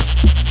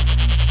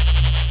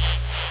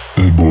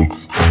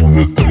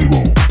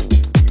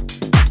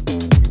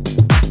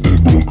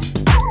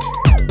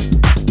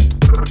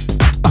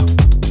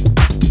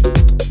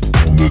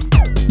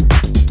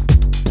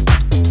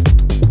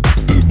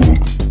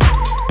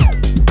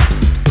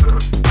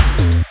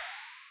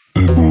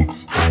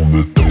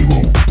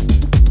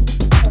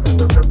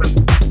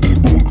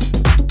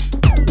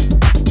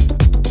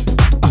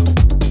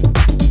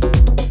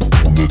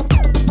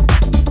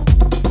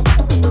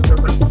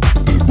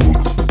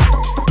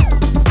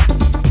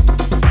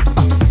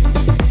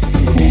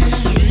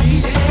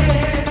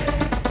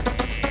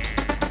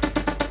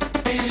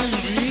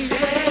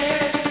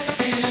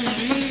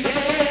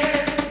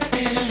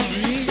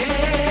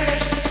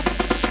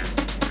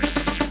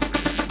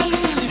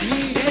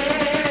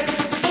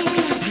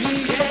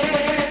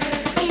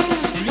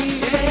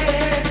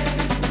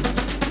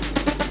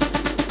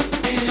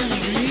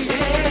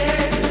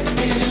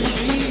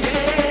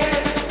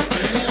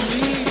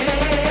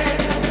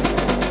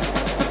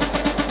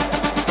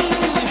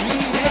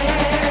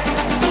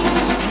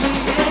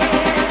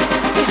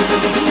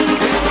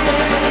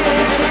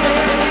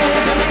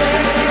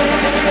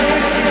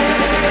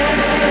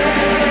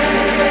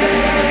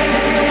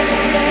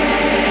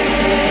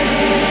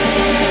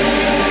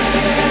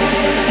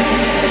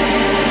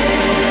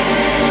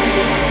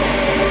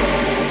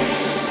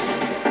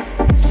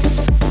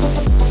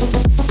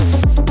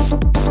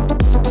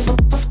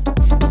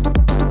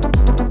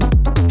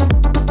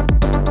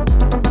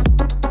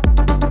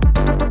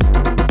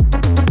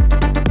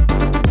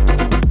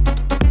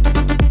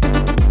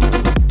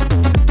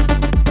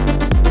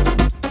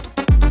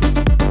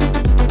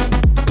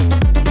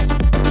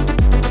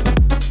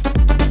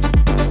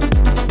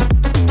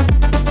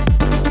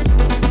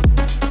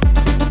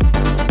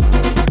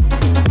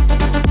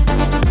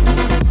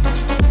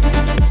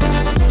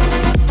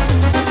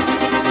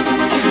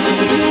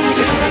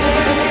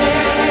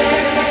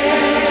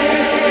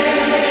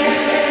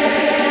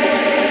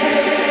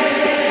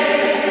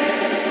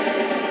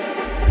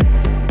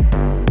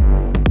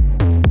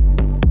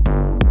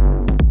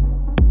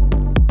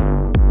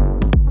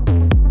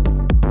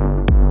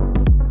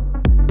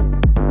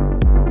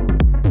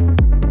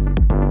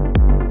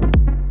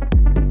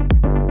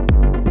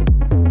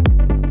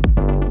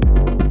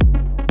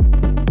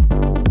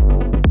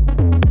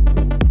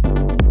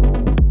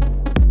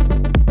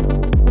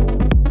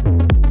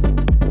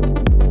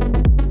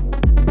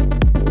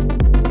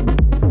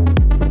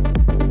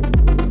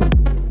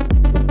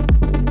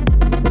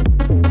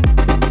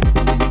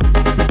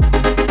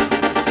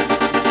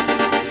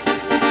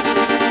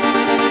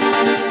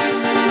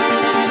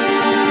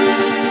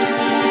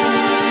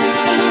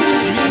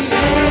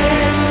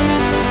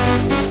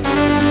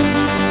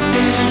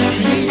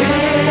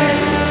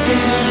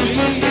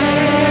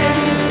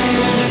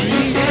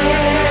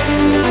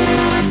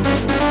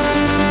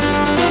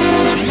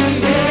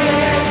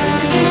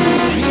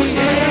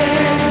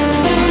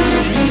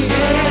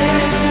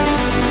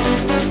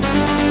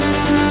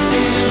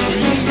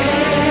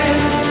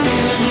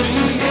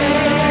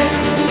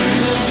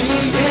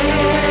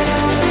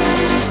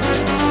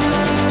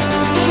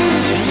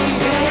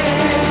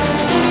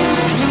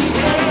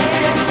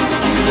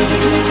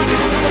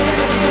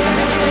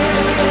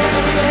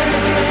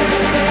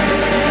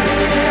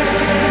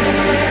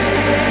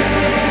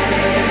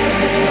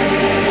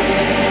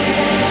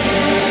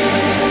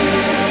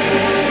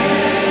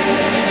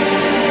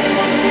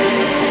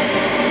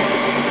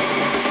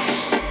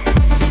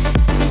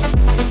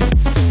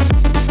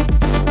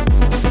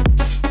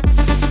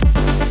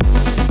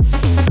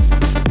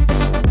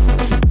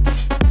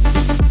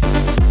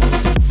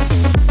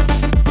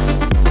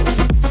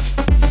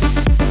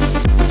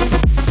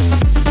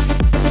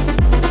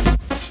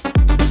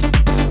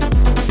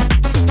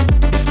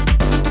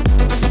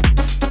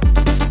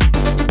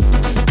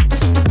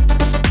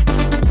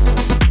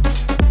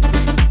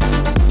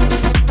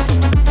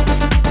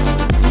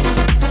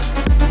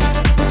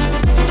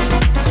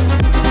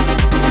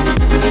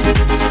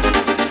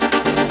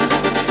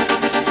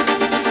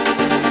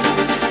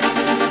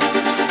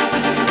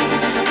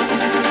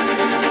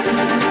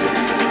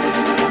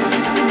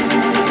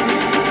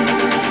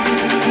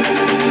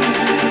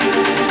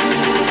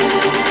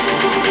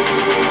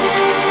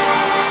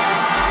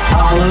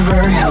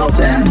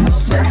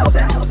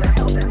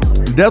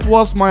 That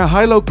was my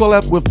Hilo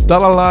collab with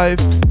Dala Live.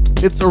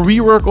 It's a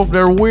rework of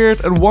their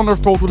weird and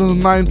wonderful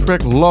 2009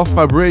 track Love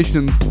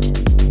Vibrations.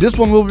 This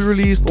one will be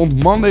released on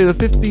Monday the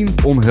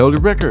 15th on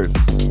Heldeep Records.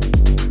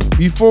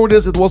 Before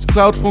this it was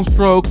Cloud from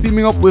Stroke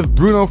teaming up with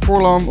Bruno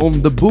Forlan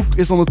on The Book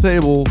Is on the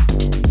Table.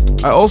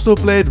 I also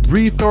played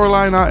Breathe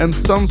Carolina and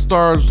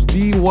Sunstars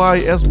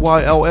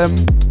DYSYLM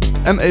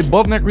and a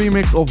Botneck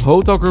remix of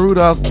Hotel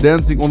Garuda's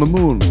Dancing on the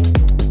Moon.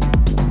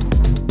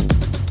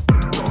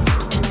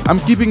 I'm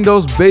keeping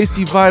those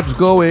bassy vibes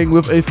going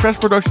with a fresh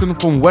production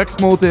from Wax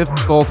Motive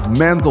called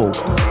Mantle.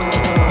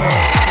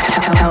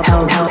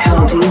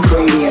 Heldeep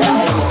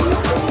Radio.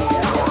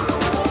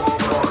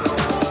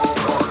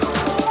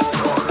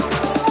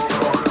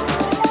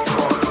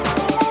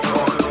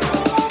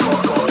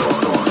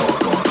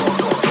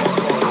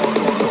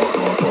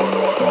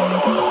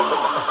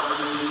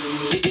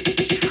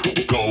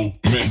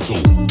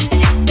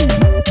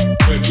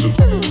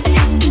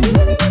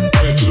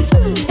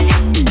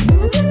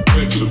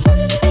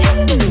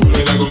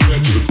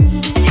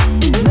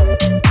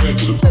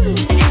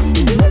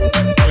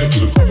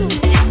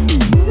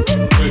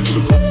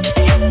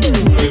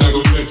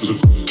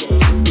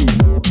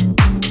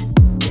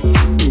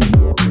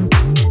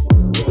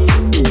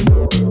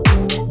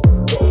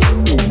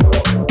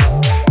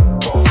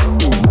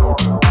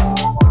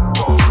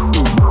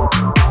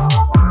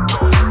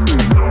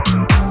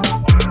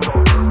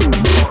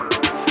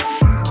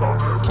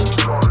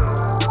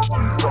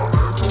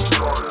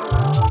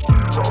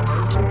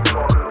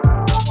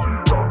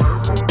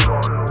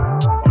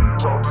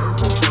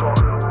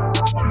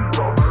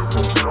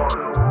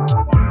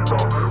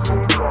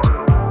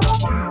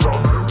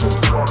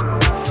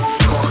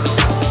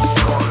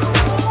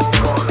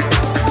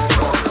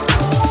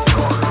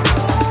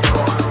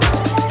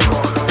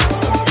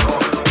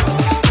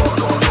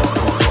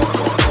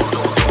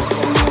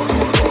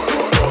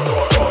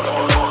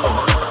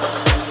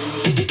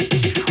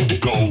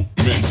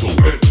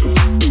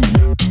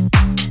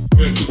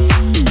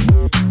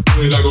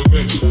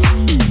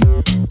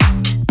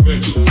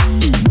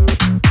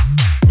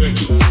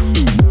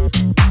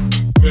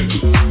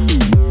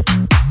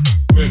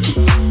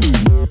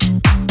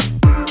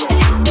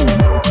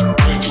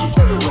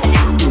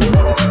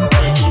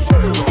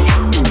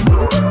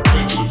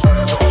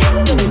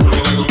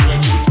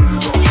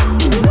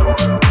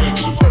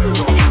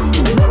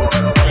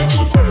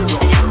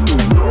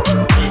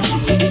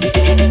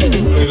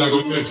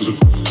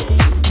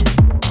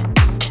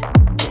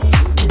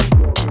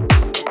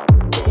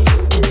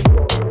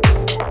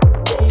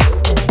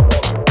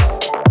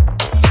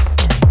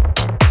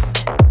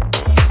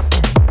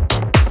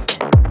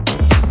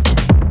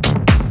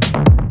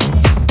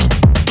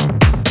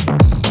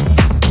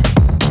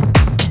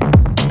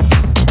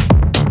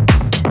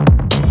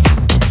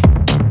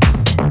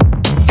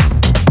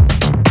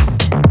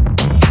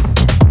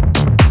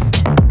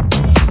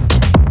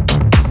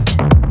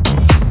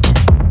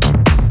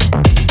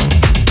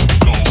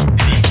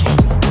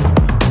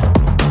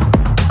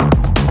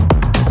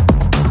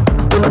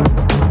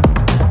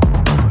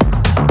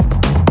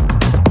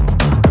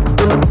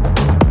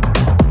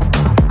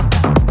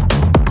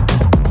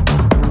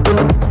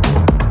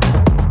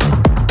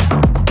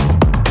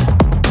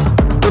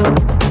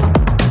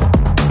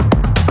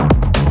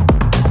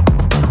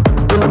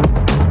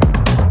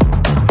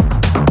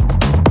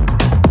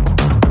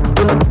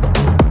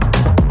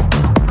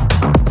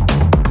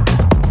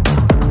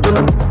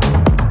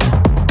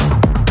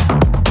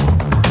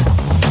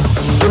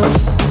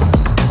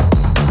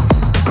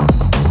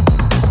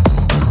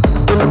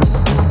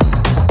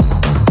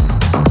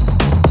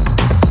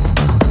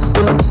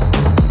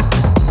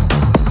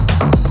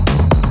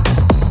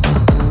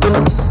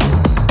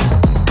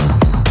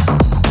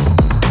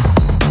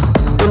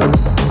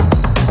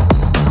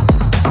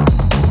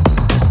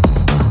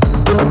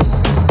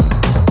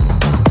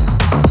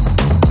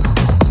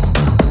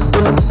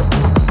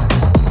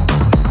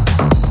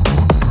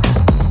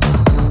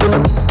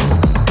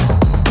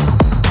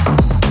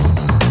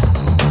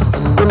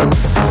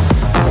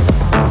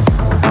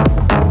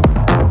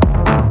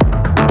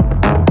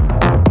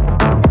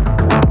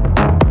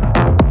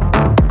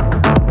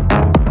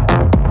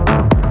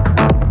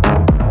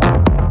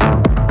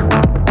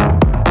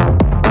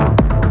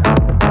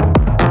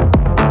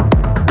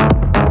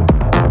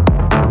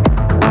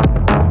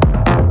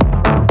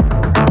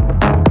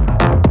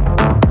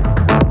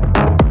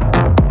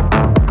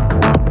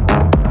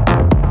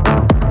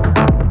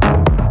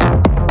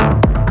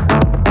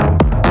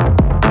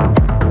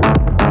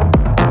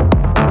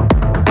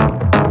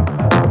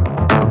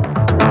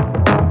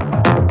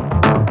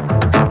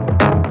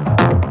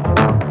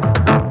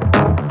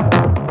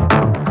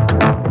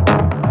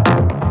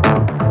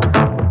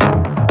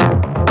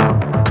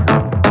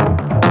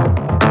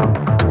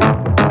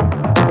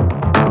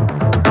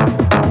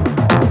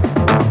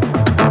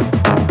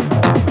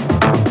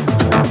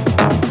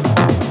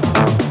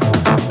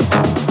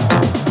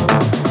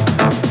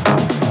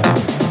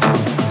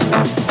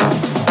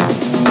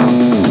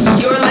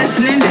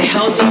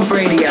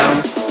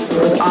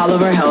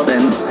 Oliver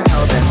Heldens.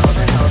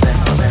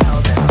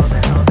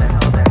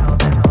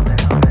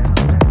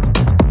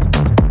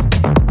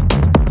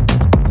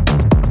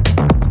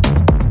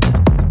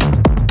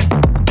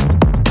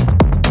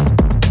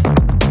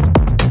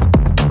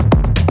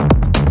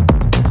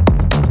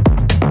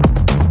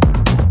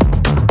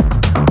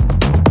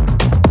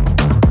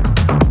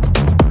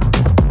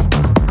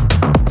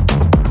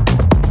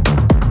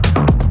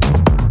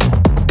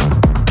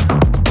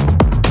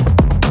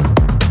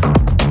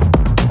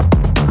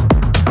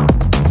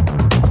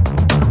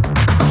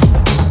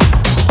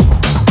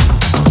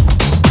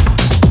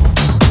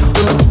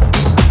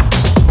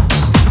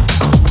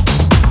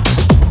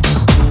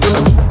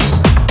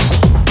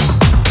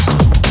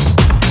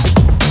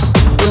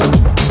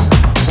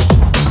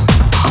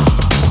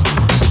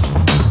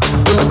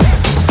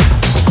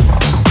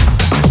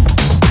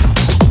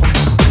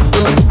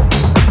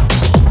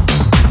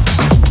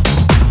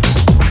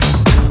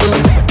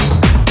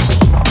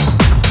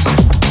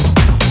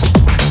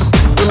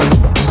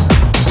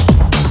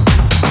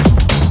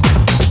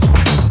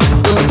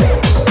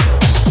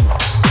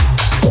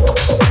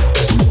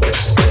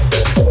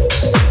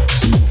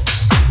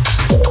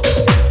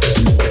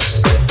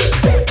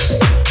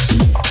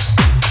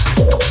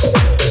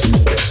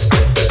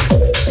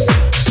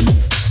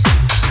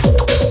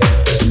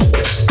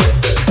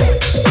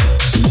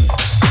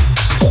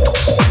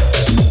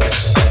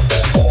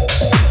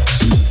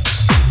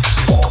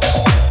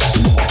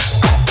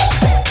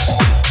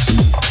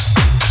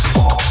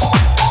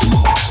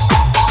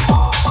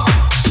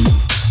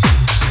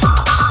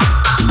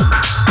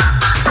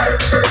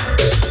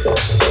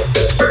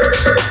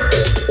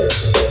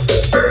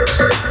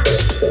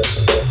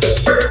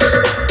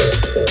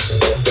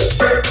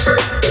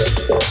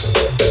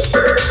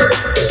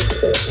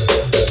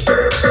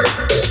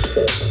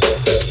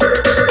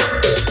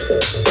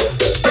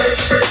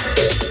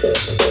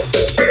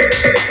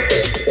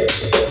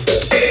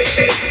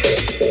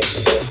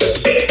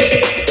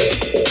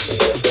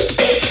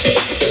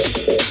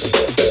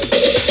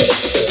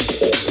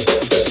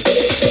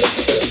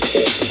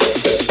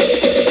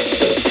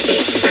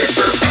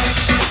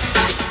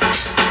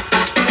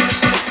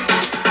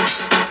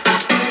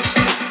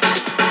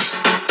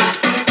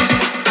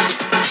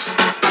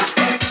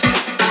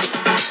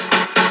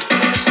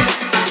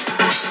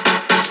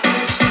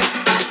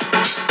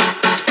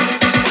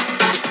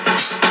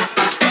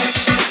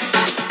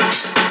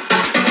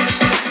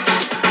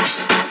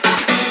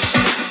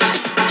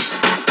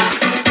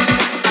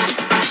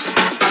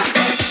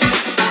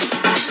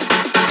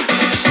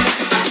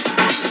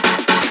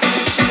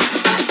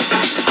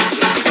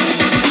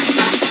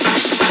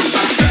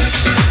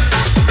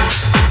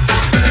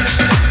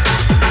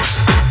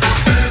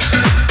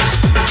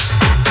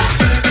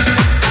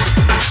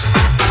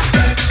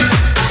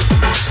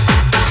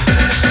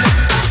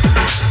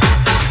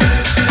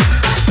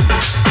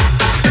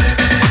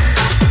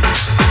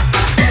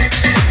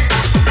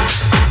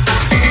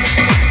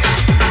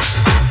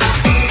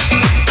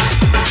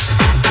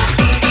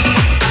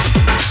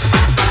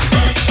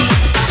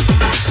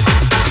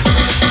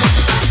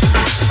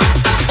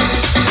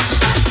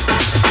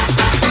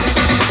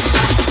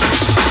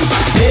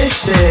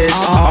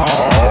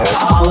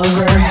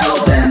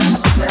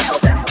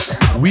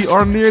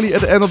 are nearly at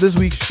the end of this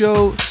week's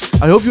show.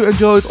 I hope you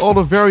enjoyed all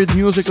the varied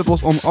music that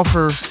was on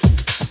offer.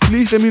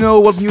 Please let me know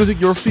what music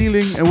you're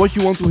feeling and what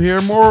you want to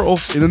hear more of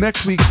in the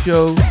next week's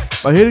show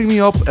by hitting me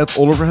up at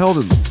Oliver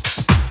Heldens.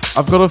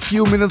 I've got a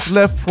few minutes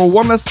left for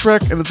one last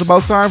track and it's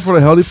about time for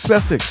the Heldeep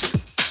Classic.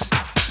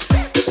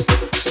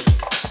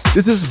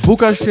 This is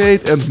Buka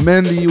Shade and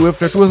Mandy with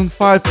their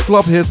 2005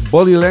 club hit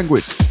Body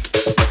Language.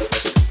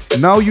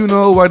 Now you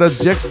know why that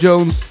Jax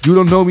Jones You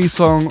Don't Know Me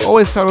song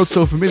always sounded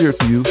so familiar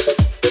to you.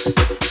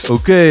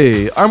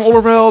 Okay, I'm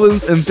Oliver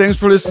Heldens and thanks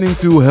for listening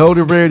to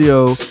Heldeep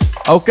Radio.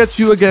 I'll catch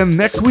you again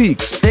next week.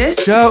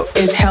 This Ciao.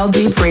 is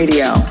Heldeep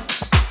Radio.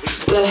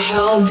 The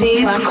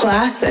Heldeep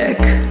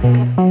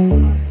Classic.